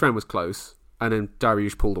was close. And then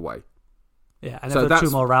Dariush pulled away. Yeah, and if there were 2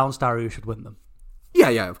 more rounds, Dariush should win them.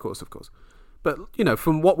 Yeah, of course. But,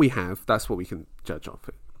 from what we have, that's what we can judge off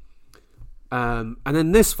it. And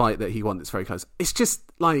then this fight that he won that's very close, it's just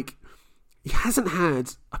like, he hasn't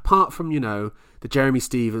had, apart from, the Jeremy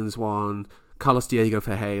Stevens one, Carlos Diego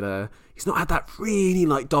Ferreira, he's not had that really,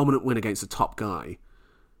 like, dominant win against a top guy.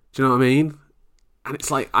 Do you know what I mean? And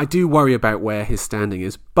it's like, I do worry about where his standing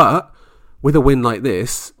is, but with a win like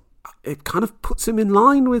this, it kind of puts him in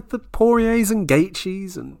line with the Poiriers and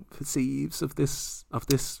Gaethjes and Fizievs of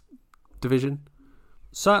this division.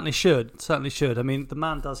 Certainly should. I mean, the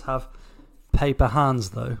man does have paper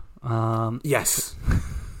hands, though. Yes.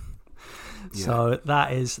 So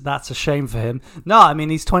that's a shame for him. No, I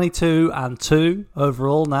mean, he's 22-2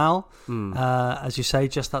 overall now. As you say,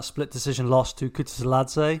 just that split decision loss to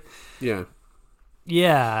Kutateladze.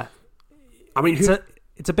 Yeah. I mean,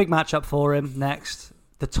 it's a big matchup for him next.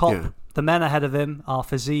 The men ahead of him are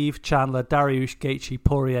Fiziev, Chandler, Dariush, Gaethje,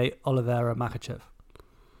 Poirier, Oliveira, Makhachev.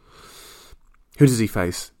 Who does he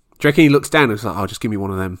face? Do you reckon he looks down and is like, just give me one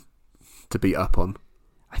of them to beat up on?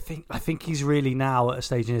 I think he's really now at a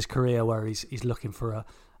stage in his career where he's looking for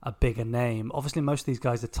a bigger name. Obviously, most of these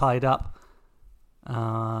guys are tied up.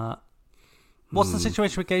 What's the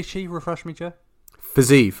situation with Gaethje? Refresh me, Joe.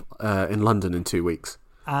 Fiziev in London in 2 weeks.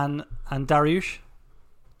 And Dariush?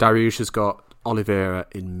 Dariush has got Oliveira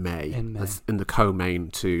in May. That's in the co-main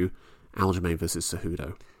to Aljamain versus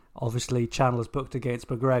Cejudo. Obviously, Chandler's booked against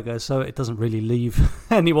McGregor, so it doesn't really leave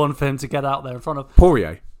anyone for him to get out there in front of.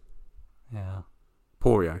 Poirier. Yeah.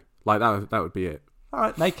 Poirier. Like, that would be it. All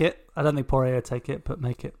right, make it. I don't think Poirier would take it, but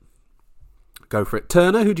make it. Go for it.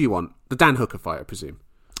 Turner, who do you want? The Dan Hooker fight, I presume.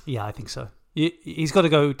 Yeah, I think so. He's got to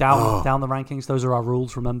go down the rankings. Those are our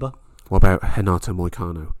rules, remember? What about Renato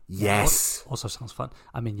Moicano? Yes. Also sounds fun.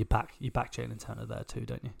 I mean, you back Jalen Turner there too,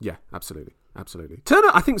 don't you? Yeah, absolutely. Turner,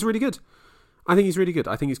 I think, is really good. I think he's really good.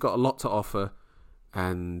 I think he's got a lot to offer,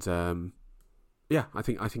 and I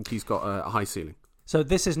think he's got a high ceiling. So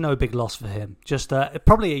this is no big loss for him. Just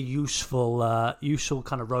probably a useful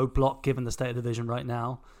kind of roadblock given the state of the division right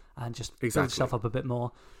now, and just build yourself up a bit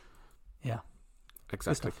more. Yeah,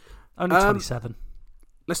 exactly. Only 27.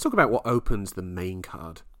 Let's talk about what opens the main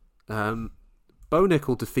card. Bo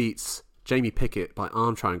Nickel defeats Jamie Pickett by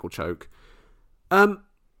arm triangle choke.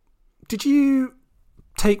 Did you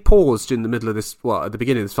take pause in the middle of this, at the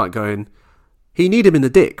beginning of this fight, going, he kneed him in the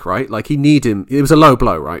dick, right? Like, he kneed him. It was a low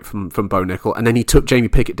blow, right, from Bo Nickel, and then he took Jamie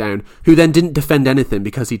Pickett down, who then didn't defend anything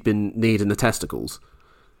because he'd been kneed in the testicles.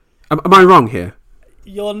 Am I wrong here?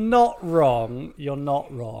 You're not wrong.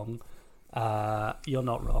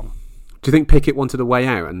 Do you think Pickett wanted a way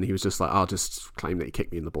out and he was just like, I'll just claim that he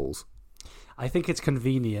kicked me in the balls? I think it's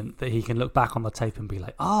convenient that he can look back on the tape and be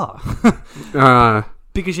like,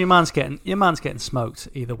 because your man's getting smoked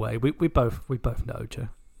either way. We both know, Joe.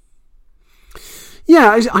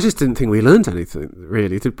 Yeah, I just didn't think we learned anything,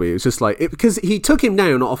 really, did we? It was just like, because he took him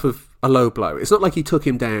down off of a low blow. It's not like he took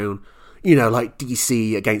him down, like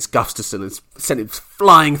DC against Gustafsson and sent him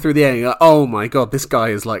flying through the air. You're like, oh my God, this guy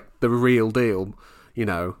is like the real deal.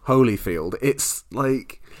 Holyfield. It's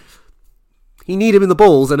like he kneed him in the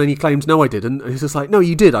balls, and then he claims, no, I didn't. And he's just like, no,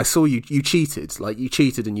 you did. I saw you. You cheated. Like, you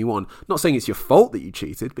cheated and you won. I'm not saying it's your fault that you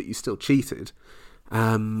cheated, but you still cheated. You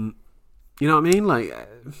know what I mean? Like,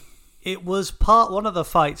 it was one of the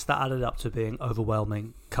fights that added up to being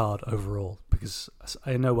overwhelming card overall, because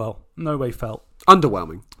I know no way felt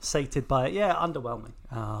underwhelming, sated by it. Yeah, underwhelming.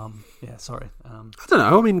 Sorry. I don't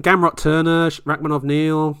know. I mean, Gamrot Turner, Rachmanov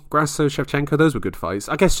Neal, Grasso Shevchenko, those were good fights.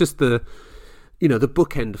 I guess just the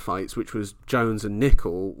bookend fights, which was Jones and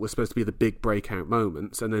Nicol, were supposed to be the big breakout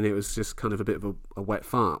moments, and then it was just kind of a bit of a wet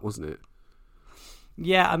fart, wasn't it?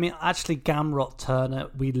 Yeah, I mean, actually, Gamrot Turner,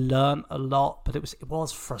 we learned a lot, but it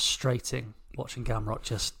was frustrating watching Gamrot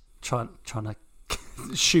just trying to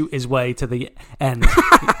shoot his way to the end.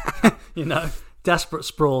 Desperate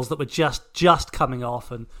sprawls that were just coming off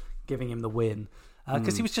and giving him the win,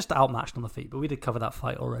 because he was just outmatched on the feet. But we did cover that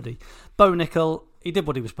fight already. Bo Nicol, he did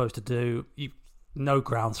what he was supposed to do. No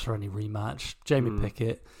grounds for any rematch. Jamie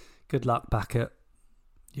Pickett, good luck back at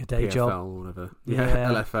your day PFL job. Or whatever. Yeah,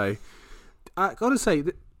 LFA. I gotta say,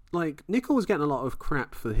 like, Nicol was getting a lot of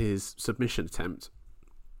crap for his submission attempt.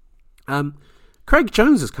 Craig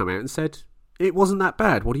Jones has come out and said it wasn't that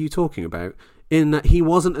bad. What are you talking about? In that he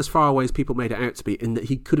wasn't as far away as people made it out to be, in that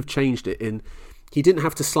he could have changed it. He didn't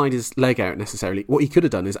have to slide his leg out necessarily. What he could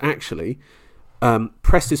have done is actually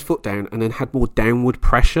pressed his foot down and then had more downward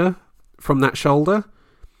pressure from that shoulder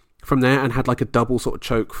from there, and had like a double sort of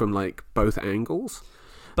choke from like both angles.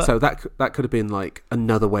 But, so that could have been like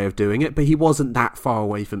another way of doing it, but he wasn't that far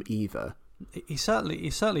away from either. He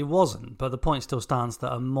certainly wasn't, but the point still stands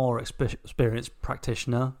that a more experienced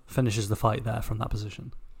practitioner finishes the fight there from that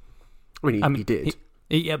position. I mean, he did.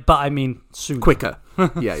 But I mean, sooner. Quicker.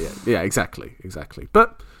 Yeah, exactly.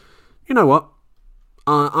 But you know what?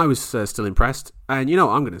 I was still impressed, and you know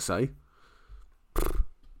what I'm going to say?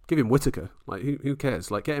 Give him Whittaker. Like, who cares?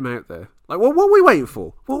 Like, get him out there. Like, what are we waiting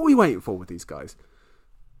for? What are we waiting for with these guys?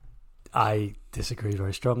 I disagree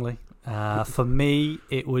very strongly. For me,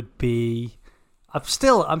 it would be. I'm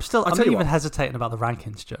not even hesitating about the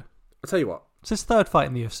rankings, Joe. I'll tell you what. It's his third fight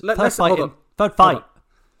in the UFC. Third fight.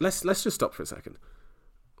 Let's just stop for a second.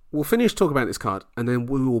 We'll finish talking about this card, and then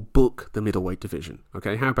we will book the middleweight division.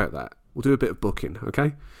 Okay, how about that? We'll do a bit of booking.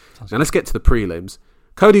 Okay. Now let's get to the prelims.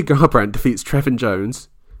 Cody Garbrandt defeats Trevin Jones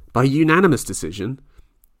by unanimous decision.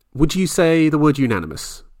 Would you say the word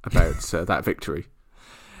unanimous about that victory?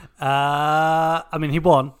 I mean, he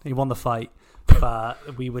won the fight,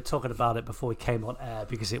 but we were talking about it before we came on air,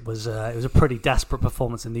 because it was a pretty desperate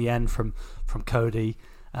performance in the end from Cody.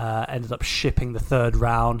 Ended up shipping the third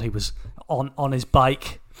round. He was on his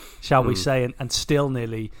bike, shall we say, and still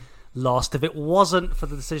nearly lost. If it wasn't for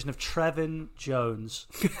the decision of Trevin Jones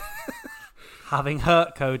having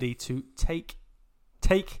hurt Cody to take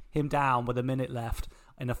him down with a minute left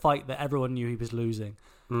in a fight that everyone knew he was losing.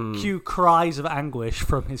 Cue cries of anguish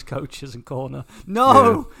from his coaches and corner.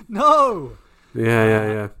 No.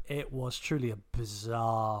 Yeah. It was truly a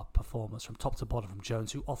bizarre performance from top to bottom from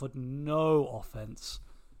Jones, who offered no offense.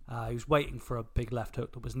 He was waiting for a big left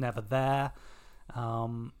hook that was never there.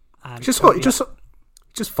 And just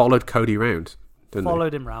followed Cody round.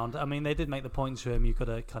 Followed him round. I mean, they did make the point to him. You got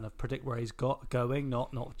to kind of predict where he's going,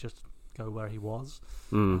 not just go where he was.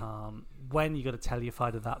 When you got to tell your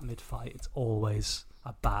fighter that mid-fight, it's always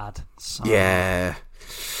a bad sign. Yeah,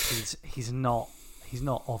 he's not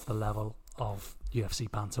of the level of UFC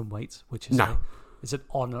bantamweight, which is is an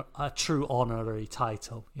honor, a true honorary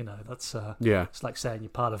title. You know, that's it's like saying you're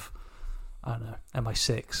part of, I don't know,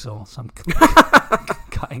 MI6 or some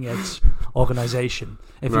cutting edge organization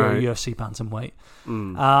if you're a UFC bantamweight.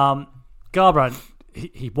 Garbrandt,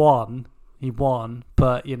 he won,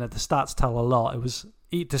 but you know the stats tell a lot. It was,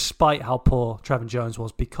 despite how poor Trevin Jones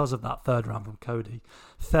was, because of that third round from Cody,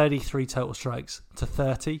 33 total strikes to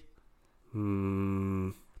 30,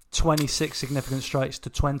 26 significant strikes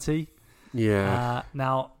to 20. Yeah.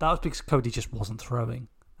 Now that was because Cody just wasn't throwing.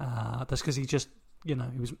 That's because he just, he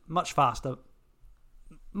was much faster,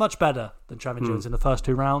 much better than Trevin Jones in the first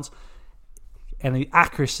two rounds, and the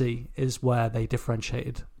accuracy is where they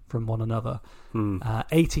differentiated from one another.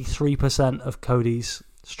 83% of Cody's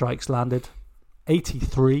strikes landed.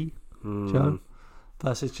 83, Joe,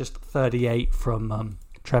 versus just 38 from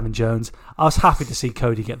Trevin Jones. I was happy to see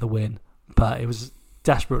Cody get the win, but it was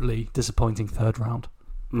desperately disappointing third round.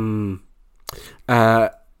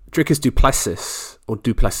 Dricus Duplessis,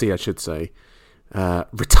 I should say,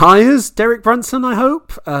 retires Derek Brunson, I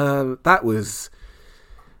hope. That was,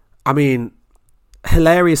 I mean,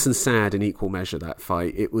 hilarious and sad in equal measure, that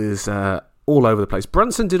fight. It was all over the place.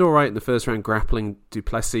 Brunson did all right in the first round, grappling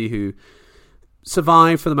Duplessis, who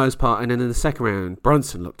survived for the most part, and then in the second round,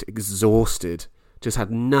 Brunson looked exhausted, just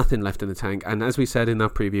had nothing left in the tank, and as we said in our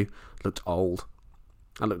preview, looked old.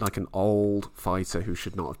 I looked like an old fighter who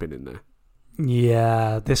should not have been in there.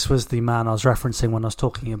 Yeah, this was the man I was referencing when I was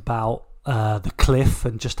talking about the cliff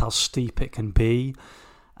and just how steep it can be.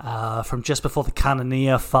 From just before the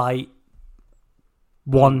Cannonier fight,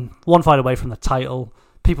 one fight away from the title,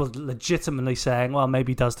 people legitimately saying, well,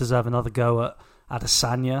 maybe he does deserve another go at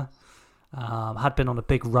Adesanya. Had been on a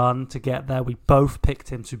big run to get there. We both picked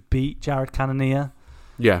him to beat Jared Cannonier.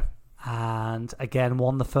 Yeah. And again,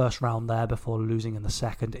 won the first round there before losing in the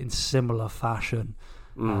second in similar fashion.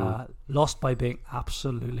 Lost by being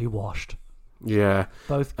absolutely washed. Yeah.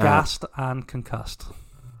 Both gassed and concussed.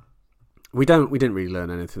 We didn't really learn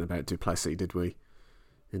anything about Duplessis, did we?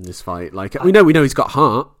 In this fight, like we know he's got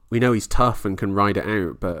heart. We know he's tough and can ride it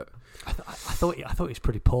out, but I thought he was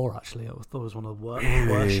pretty poor, actually. I thought it was one of the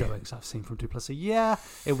worst showings I've seen from Duplessis. Yeah,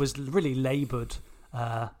 it was really laboured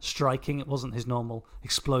striking. It wasn't his normal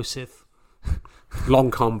explosive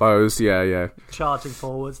long combos. Yeah. Charging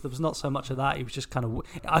forwards. There was not so much of that. He was just kind of.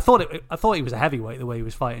 I thought he was a heavyweight the way he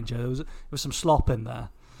was fighting Joe. There was some slop in there.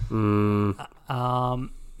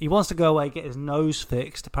 He wants to go away, get his nose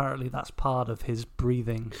fixed. Apparently, that's part of his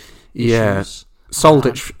breathing issues.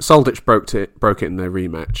 Soldic broke it in their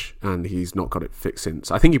rematch, and he's not got it fixed since.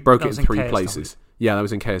 I think he broke it in 3 places. Yeah, that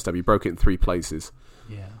was in KSW. He broke it in 3 places.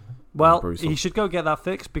 Yeah. Well, he should go get that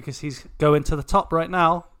fixed because he's going to the top right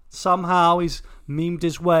now. Somehow he's memed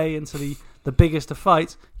his way into the biggest of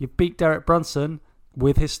fights. You beat Derek Brunson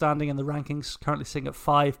with his standing in the rankings, currently sitting at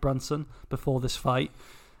 5 Brunson before this fight.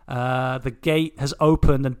 The gate has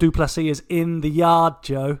opened and Duplessis is in the yard,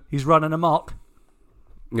 Joe. He's running amok.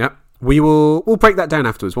 Yep. We'll break that down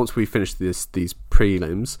afterwards once we finish these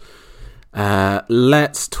prelims.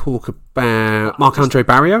 Let's talk about Marc-Andre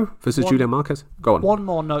Barrio versus Julian Marquez. Go on. One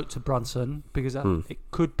more note to Brunson, because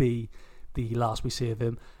it could be the last we see of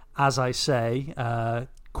him. As I say,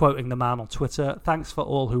 quoting the man on Twitter, "Thanks for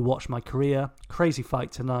all who watched my career. Crazy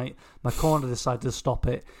fight tonight. My corner decided to stop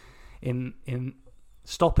it in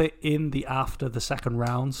the after the second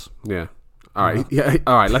rounds." Yeah. All right. Yeah.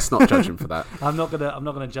 All right. Let's not judge him for that. I'm not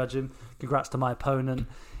gonna judge him. Congrats to my opponent.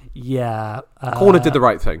 Yeah. Corner did the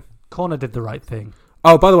right thing. Corner did the right thing.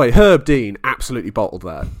 Oh, by the way, Herb Dean absolutely bottled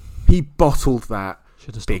that. He bottled that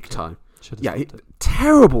big time. Yeah.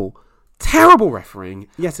 Terrible refereeing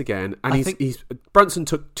yet again. And Brunson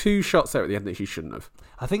took 2 shots there at the end that he shouldn't have.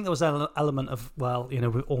 I think there was an element of, we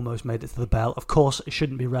almost made it to the bell. Of course, it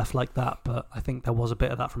shouldn't be ref like that, but I think there was a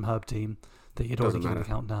bit of that from Herb Dean that you'd already given the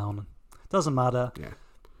countdown. Doesn't matter. Yeah.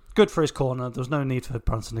 Good for his corner. There was no need for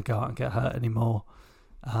Brunson to go out and get hurt anymore.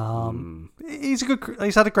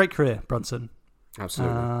 He's had a great career, Brunson.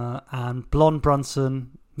 Absolutely. And blonde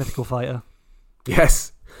Brunson, mythical fighter.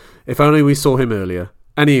 Yes. If only we saw him earlier.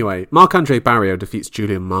 Anyway, Marc-Andre Barrio defeats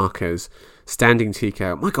Julian Marquez. Standing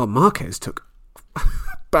TKO. My God, Marquez took a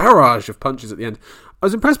barrage of punches at the end. I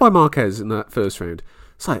was impressed by Marquez in that first round.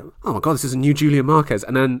 It's like, oh my God, this is a new Julian Marquez.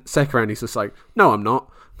 And then second round, he's just like, no, I'm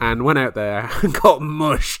not. And went out there and got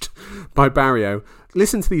mushed by Barrio.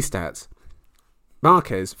 Listen to these stats.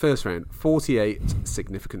 Marquez, first round, 48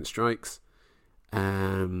 significant strikes.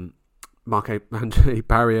 Marc-Andre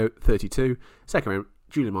Barrio, 32. Second round,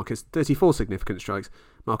 Julian Marquez, 34 significant strikes.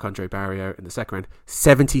 Marc-Andre Barrio in the second round,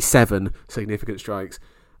 77 significant strikes.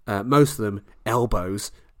 Most of them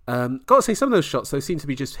elbows. Got to say, some of those shots, though, seem to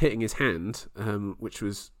be just hitting his hand, which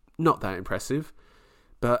was not that impressive.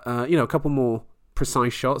 But, a couple more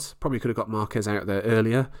precise shots. Probably could have got Marquez out there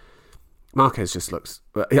earlier. Marquez just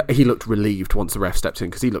he looked relieved once the ref stepped in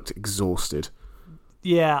because he looked exhausted.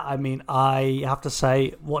 Yeah, I mean, I have to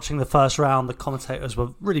say, watching the first round, the commentators were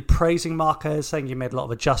really praising Marquez, saying he made a lot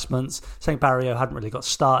of adjustments, saying Barrio hadn't really got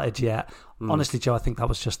started yet. Honestly, Joe, I think that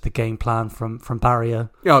was just the game plan from Barrio.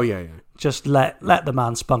 Oh, yeah. Just let the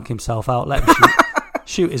man spunk himself out, let him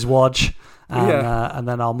shoot his wodge, and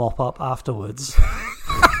then I'll mop up afterwards.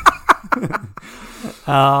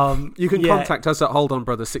 You can contact us at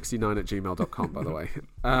holdonbrother69@gmail.com, by the way.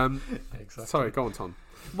 Exactly. Sorry, go on, Tom.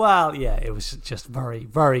 Well, yeah, it was just very,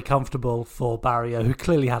 very comfortable for Barrio, who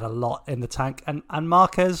clearly had a lot in the tank. And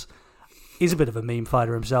Marquez, he's a bit of a meme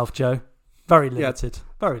fighter himself, Joe. Very limited.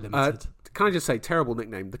 Very limited. Can I just say, terrible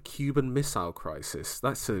nickname, the Cuban Missile Crisis.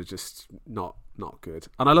 That's just not good.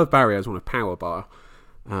 And I love Barrio's one of Power Bar,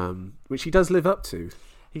 which he does live up to.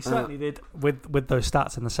 He certainly did with those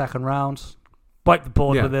stats in the second round. Wiped the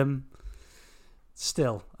board with him.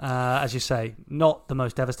 Still, as you say, not the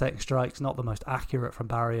most devastating strikes, not the most accurate from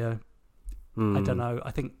Barrio. I don't know.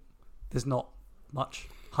 I think there's not much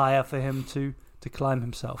higher for him to climb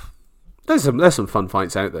himself. There's some fun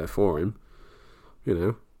fights out there for him. You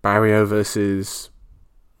know, Barrio versus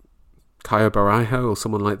Caio Barajo or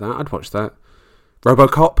someone like that. I'd watch that.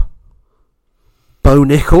 RoboCop. Bo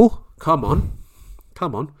Nickel. Come on.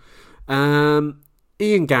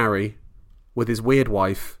 Ian Gary with his weird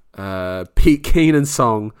wife. Pete Keenan's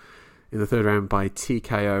song in the third round by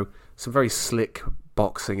TKO. Some very slick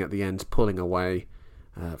boxing at the end, pulling away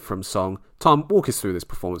from Song. Tom, walk us through this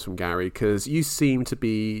performance from Gary, because you seem to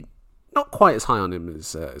be not quite as high on him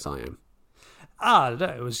as I am. No,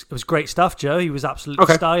 it was great stuff, Joe. He was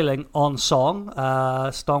absolutely styling on Song.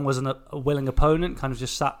 Song was a willing opponent, kind of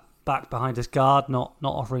just sat back behind his guard, not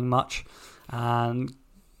offering much. And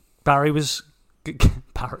Gary, he was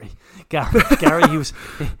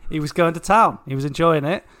going to town. He was enjoying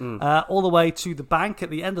it all the way to the bank at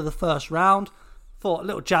the end of the first round. Thought a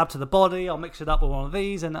little jab to the body. I'll mix it up with one of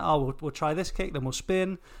these, and we'll try this kick. Then we'll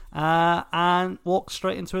spin and walk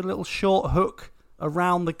straight into a little short hook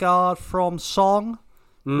around the guard from Song,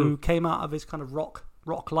 who came out of his kind of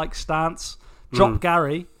rock-like stance. Dropped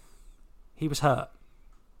Gary. He was hurt.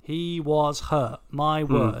 My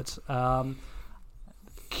word.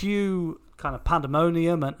 Cue kind of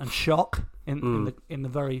pandemonium and shock in the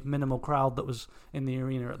very minimal crowd that was in the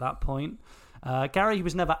arena at that point. Gary, he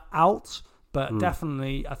was never out, but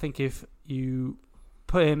definitely I think if you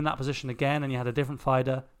put him in that position again and you had a different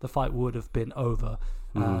fighter, the fight would have been over.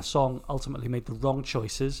 Song ultimately made the wrong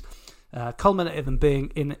choices, culminated in being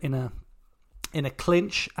in a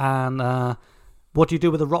clinch. And what do you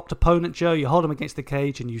do with a rocked opponent, Joe? You hold them against the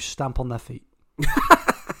cage and you stamp on their feet.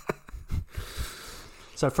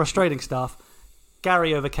 So frustrating stuff.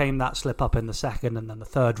 Gary overcame that slip up in the second and then the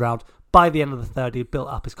third round. By the end of the third, he built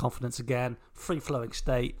up his confidence again. Free-flowing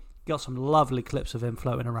state. Got some lovely clips of him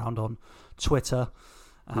floating around on Twitter.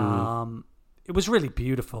 It was really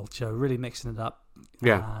beautiful, Joe. Really mixing it up.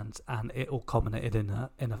 Yeah. And it all culminated in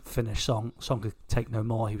a finish. Song could take no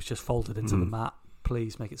more. He was just folded into the mat.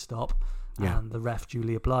 Please make it stop. Yeah. And the ref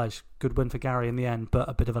duly obliged. Good win for Gary in the end, but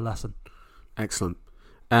a bit of a lesson. Excellent.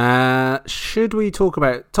 Should we talk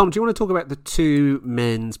about... Tom, do you want to talk about the two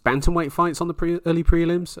men's bantamweight fights on the early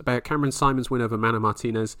prelims? About Cameron Simon's win over Mana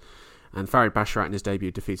Martinez and Farid Basharat in his debut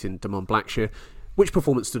defeating Damon Blackshear. Which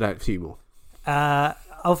performance stood out for you more?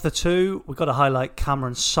 Of the two, we've got to highlight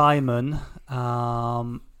Cameron Simon.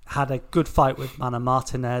 Had a good fight with Mana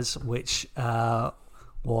Martinez, which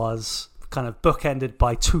was kind of bookended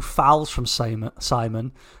by two fouls from Simon.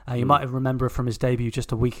 You might remember from his debut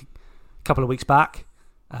just a couple of weeks back.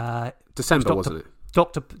 December, wasn't it?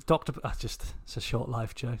 Doctor, it's a short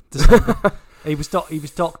life, Joe. December. he was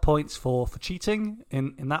docked points for cheating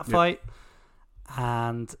in that fight,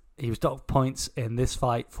 and he was docked points in this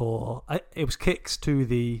fight for it was kicks to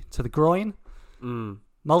the groin,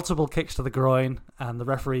 multiple kicks to the groin, and the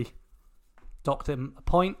referee docked him a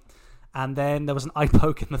point. And then there was an eye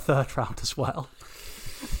poke in the third round as well.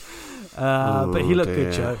 But he looked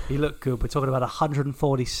good, Joe. He looked good. We're talking about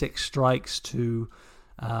 146 strikes to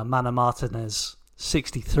Mana Martinez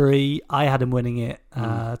 63. I had him winning it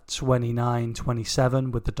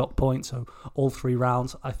 29-27 with the dock point. So all three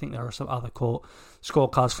rounds. I think there are some other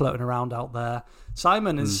scorecards floating around out there.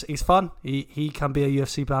 Simon he's fun. He can be a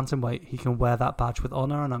UFC bantamweight. He can wear that badge with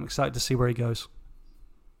honor, and I'm excited to see where he goes.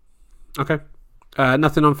 Okay.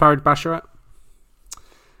 Nothing on Farid Basharat?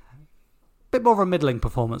 Bit more of a middling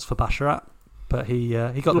performance for Basharat, but he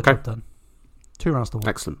got the job done. 2 rounds to 1.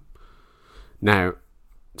 Excellent. Now,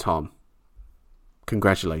 Tom,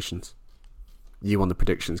 congratulations. You won the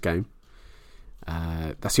predictions game.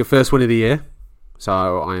 That's your first win of the year,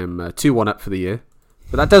 so I am 2-1 up for the year.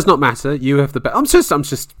 But that does not matter. You have the best. I'm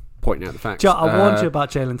just pointing out the facts. Joe, I warned you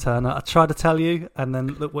about Jalen Turner. I tried to tell you, and then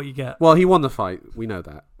look what you get. Well, he won the fight. We know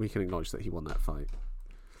that. We can acknowledge that he won that fight.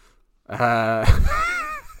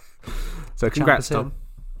 So congrats, Tom.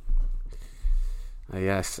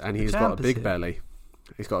 Yes, and he's got a big belly.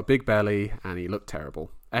 He's got a big belly, and he looked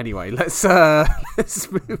terrible. Anyway, let's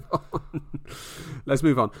move on. Let's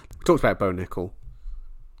move on. We talked about Bo Nickel.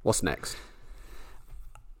 What's next?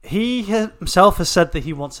 He himself has said that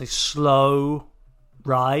he wants a slow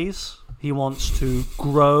rise. He wants to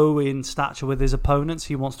grow in stature with his opponents.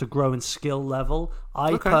 He wants to grow in skill level.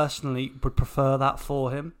 I personally would prefer that for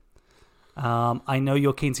him. I know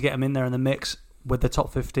you're keen to get him in there in the mix with the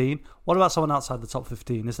top 15. What about someone outside the top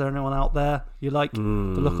 15? Is there anyone out there you like the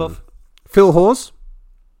look of? Phil Hawes?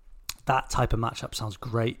 That type of matchup sounds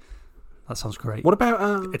great. That sounds great. What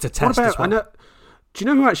about... it's a test as well. do you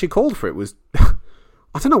know who actually called for it? Was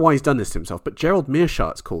I don't know why he's done this to himself, but Gerald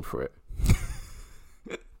Meerschaert's called for it.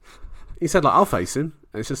 He said, I'll face him.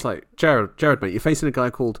 And it's just like, Gerald, mate, you're facing a guy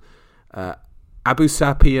called Abu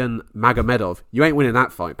Sapian Magomedov. You ain't winning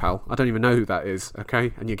that fight, pal. I don't even know who that is,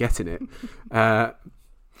 okay? And you're getting it.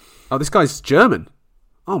 This guy's German.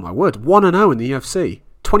 Oh, my word. 1-0 in the UFC.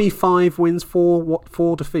 25 wins,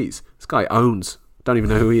 4 defeats. This guy owns. Don't even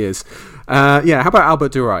know who he is. How about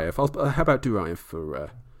Albert Duraev? How about Duraev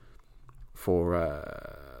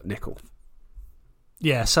for Nickel?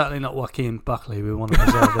 Yeah, certainly not Joaquin Buckley. We want to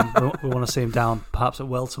preserve him. We want to see him down, perhaps at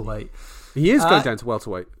welterweight. He is going down to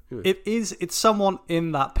welterweight. It's someone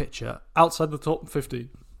in that picture outside the top 50.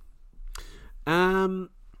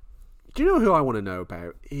 Do you know who I want to know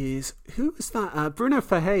about? Who is that? Bruno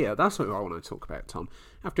Ferreira. That's what I want to talk about, Tom.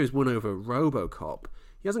 After his win over RoboCop,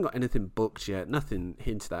 he hasn't got anything booked yet. Nothing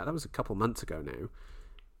hinted at. That was a couple months ago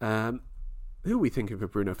now. Who are we thinking for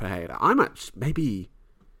Bruno Ferreira? I'm actually maybe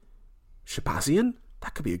Shabazian.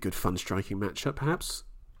 That could be a good, fun striking matchup, perhaps.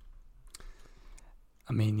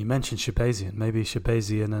 I mean, you mentioned Shabazian. Maybe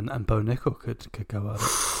Shabazian and Bo Nickel could go at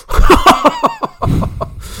it.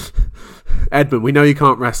 Edmund, we know you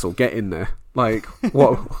can't wrestle. Get in there. Like,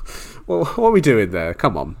 what are we doing there?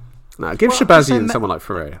 Come on. No, give Shabazian someone like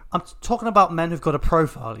Ferreira. I'm talking about men who've got a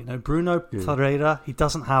profile. Bruno Ferreira, he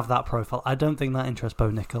doesn't have that profile. I don't think that interests Bo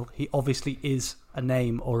Nickel. He obviously is a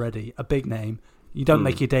name already, a big name. You don't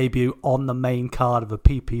make your debut on the main card of a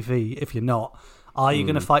PPV if you're not. Are you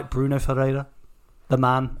going to fight Bruno Ferreira? The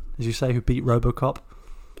man, as you say, who beat RoboCop?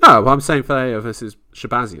 No, I'm saying Ferreira versus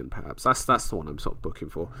Shabazian, perhaps. That's the one I'm sort of booking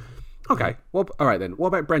for. Okay, well, all right then. What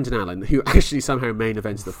about Brendan Allen, who actually somehow main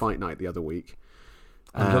evented the fight night the other week?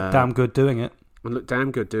 And looked damn good doing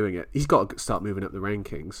it. He's got to start moving up the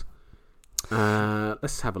rankings.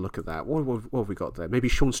 Let's have a look at that. What have we got there? Maybe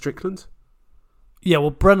Sean Strickland? Yeah,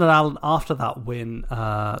 well, Brendan Allen, after that win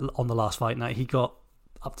on the last fight night, he got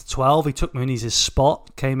up to 12. He took Muniz's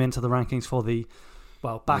spot, came into the rankings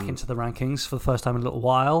into the rankings for the first time in a little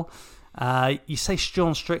while. You say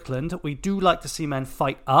Sean Strickland. We do like to see men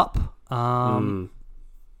fight up.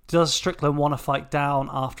 Does Strickland want to fight down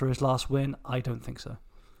after his last win? I don't think so.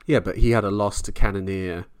 Yeah, but he had a loss to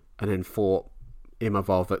Cannonier and then fought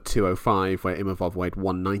Imavov at 205, where Imavov weighed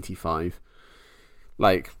 195.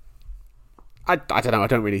 Like, I don't know. I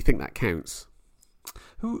don't really think that counts.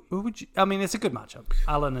 Who would you? I mean, it's a good matchup.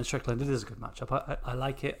 Allen and Strickland. It is a good matchup. I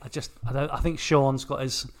like it. I think Sean's got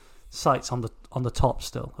his sights on the top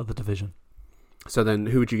still of the division. So then,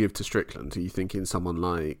 who would you give to Strickland? Are you thinking someone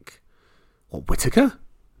like Whittaker?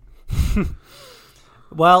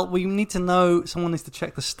 Well, we need to know. Someone needs to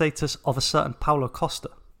check the status of a certain Paulo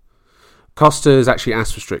Costa. Costa's actually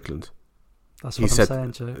asked for Strickland. That's what I'm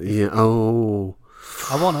saying, Joe. Yeah. Oh.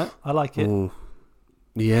 I want it. I like it. Oh.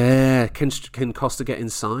 Yeah. Can Costa get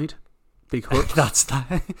inside? Big hooks. That's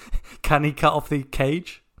that. Can he cut off the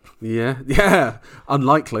cage? Yeah.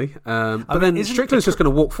 Unlikely. But then Strickland's just going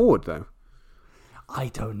to walk forward, though. I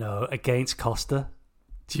don't know. Against Costa?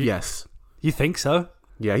 Yes. You think so?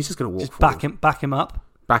 Yeah, he's just going to walk forward. Back him up.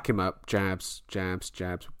 Back him up. Jabs.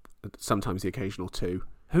 Sometimes the occasional 2.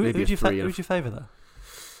 Who'd you favour though?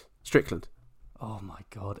 Strickland. Oh my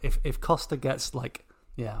god! If Costa gets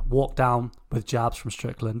walked down with jabs from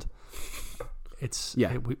Strickland, it's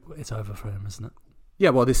over for him, isn't it?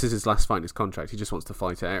 Yeah. Well, this is his last fight in his contract. He just wants to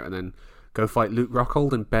fight it out and then go fight Luke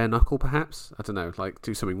Rockhold in bare knuckle, perhaps. I don't know,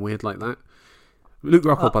 do something weird like that. Luke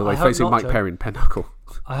Rockhold, by the way, facing Mike Perry in bare knuckle.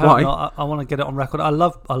 I hope not. I want to get it on record. I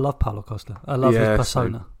love Paulo Costa. I love his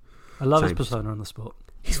persona. Same. I love his persona in the sport.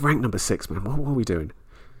 He's ranked number 6, man. What are we doing?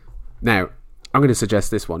 Now, I'm going to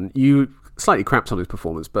suggest this one. You slightly crapped on his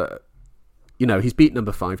performance, but, he's beat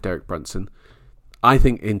number 5, Derek Brunson. I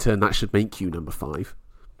think, in turn, that should make you number 5.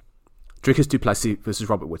 Dricus du Plessis versus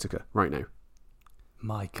Robert Whittaker, right now.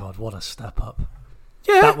 My God, what a step up.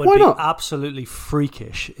 Yeah, that would why be not? Absolutely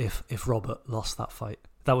freakish if Robert lost that fight.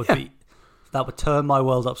 That would turn my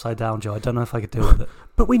world upside down, Joe. I don't know if I could deal with it.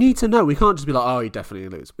 But we need to know. We can't just be like, oh, he definitely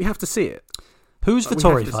lose. We have to see it. Who's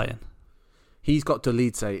Vettori fighting? He's got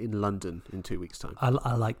Dolidze in London in 2 weeks' time. I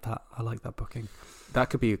like that. I like that booking. That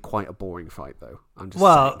could be quite a boring fight, though. I'm just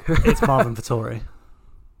saying. It's Marvin Vettori.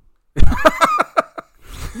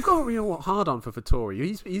 You've got a real hard on for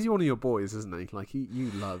Vettori. He's one of your boys, isn't he?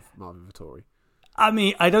 You love Marvin Vettori. I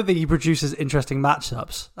mean, I don't think he produces interesting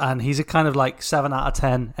matchups, and he's a kind of 7 out of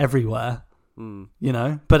 10 everywhere.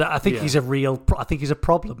 But I think he's I think he's a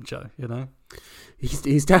problem, Joe.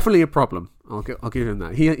 He's definitely a problem. I'll give him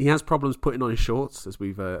that. He has problems putting on his shorts, as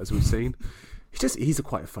we've seen. He's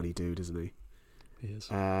quite a funny dude, isn't he? He is.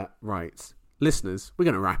 Right, listeners, we're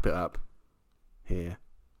going to wrap it up here.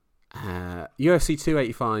 UFC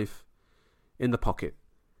 285 in the pocket,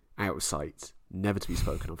 out of sight, never to be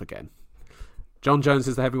spoken of again. John Jones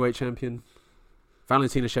is the heavyweight champion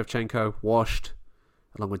Valentina Shevchenko, washed,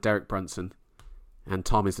 along with Derek Brunson. And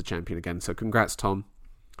Tom is the champion again. So congrats, Tom.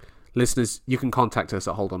 Listeners, you can contact us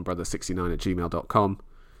at holdonbrother69@gmail.com.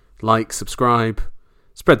 Like, subscribe,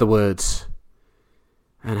 spread the words,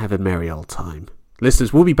 and have a merry old time.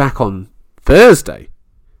 Listeners, we'll be back on Thursday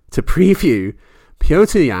to preview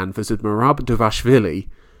Petr Yan versus Merab Dvalishvili,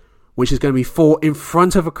 which is going to be fought in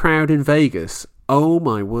front of a crowd in Vegas. Oh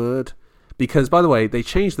my word. Because, by the way, they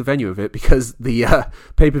changed the venue of it because the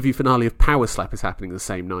pay-per-view finale of Power Slap is happening the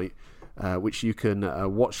same night, which you can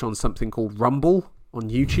watch on something called Rumble on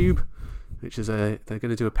YouTube, which is they're going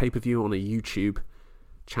to do a pay-per-view on a YouTube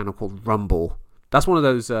channel called Rumble. That's one of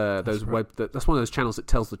those that's one of those channels that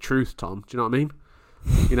tells the truth, Tom. Do you know what I mean?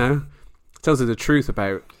 You know, it tells you the truth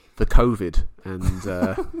about the COVID and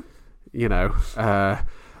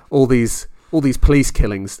all these police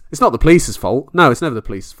killings. It's not the police's fault. No, it's never the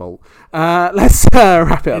police's fault. Let's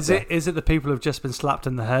wrap it up. Is it the people who've just been slapped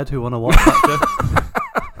in the head who want to watch that?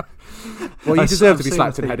 Well, you deserve to be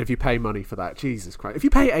slapped in the head if you pay money for that. Jesus Christ. If you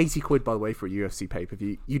pay 80 quid, by the way, for a UFC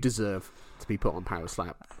pay-per-view, you deserve to be put on Power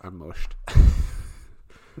Slap and mushed.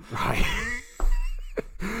 Right.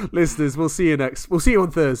 Listeners, we'll see you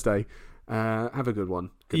on Thursday. Have a good one.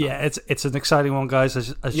 Good night. It's an exciting one, guys,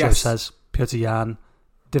 as Joe says. Petr Yan,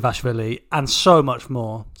 Dvalishvili, and so much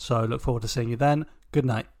more. So look forward to seeing you then. Good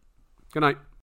night. Good night.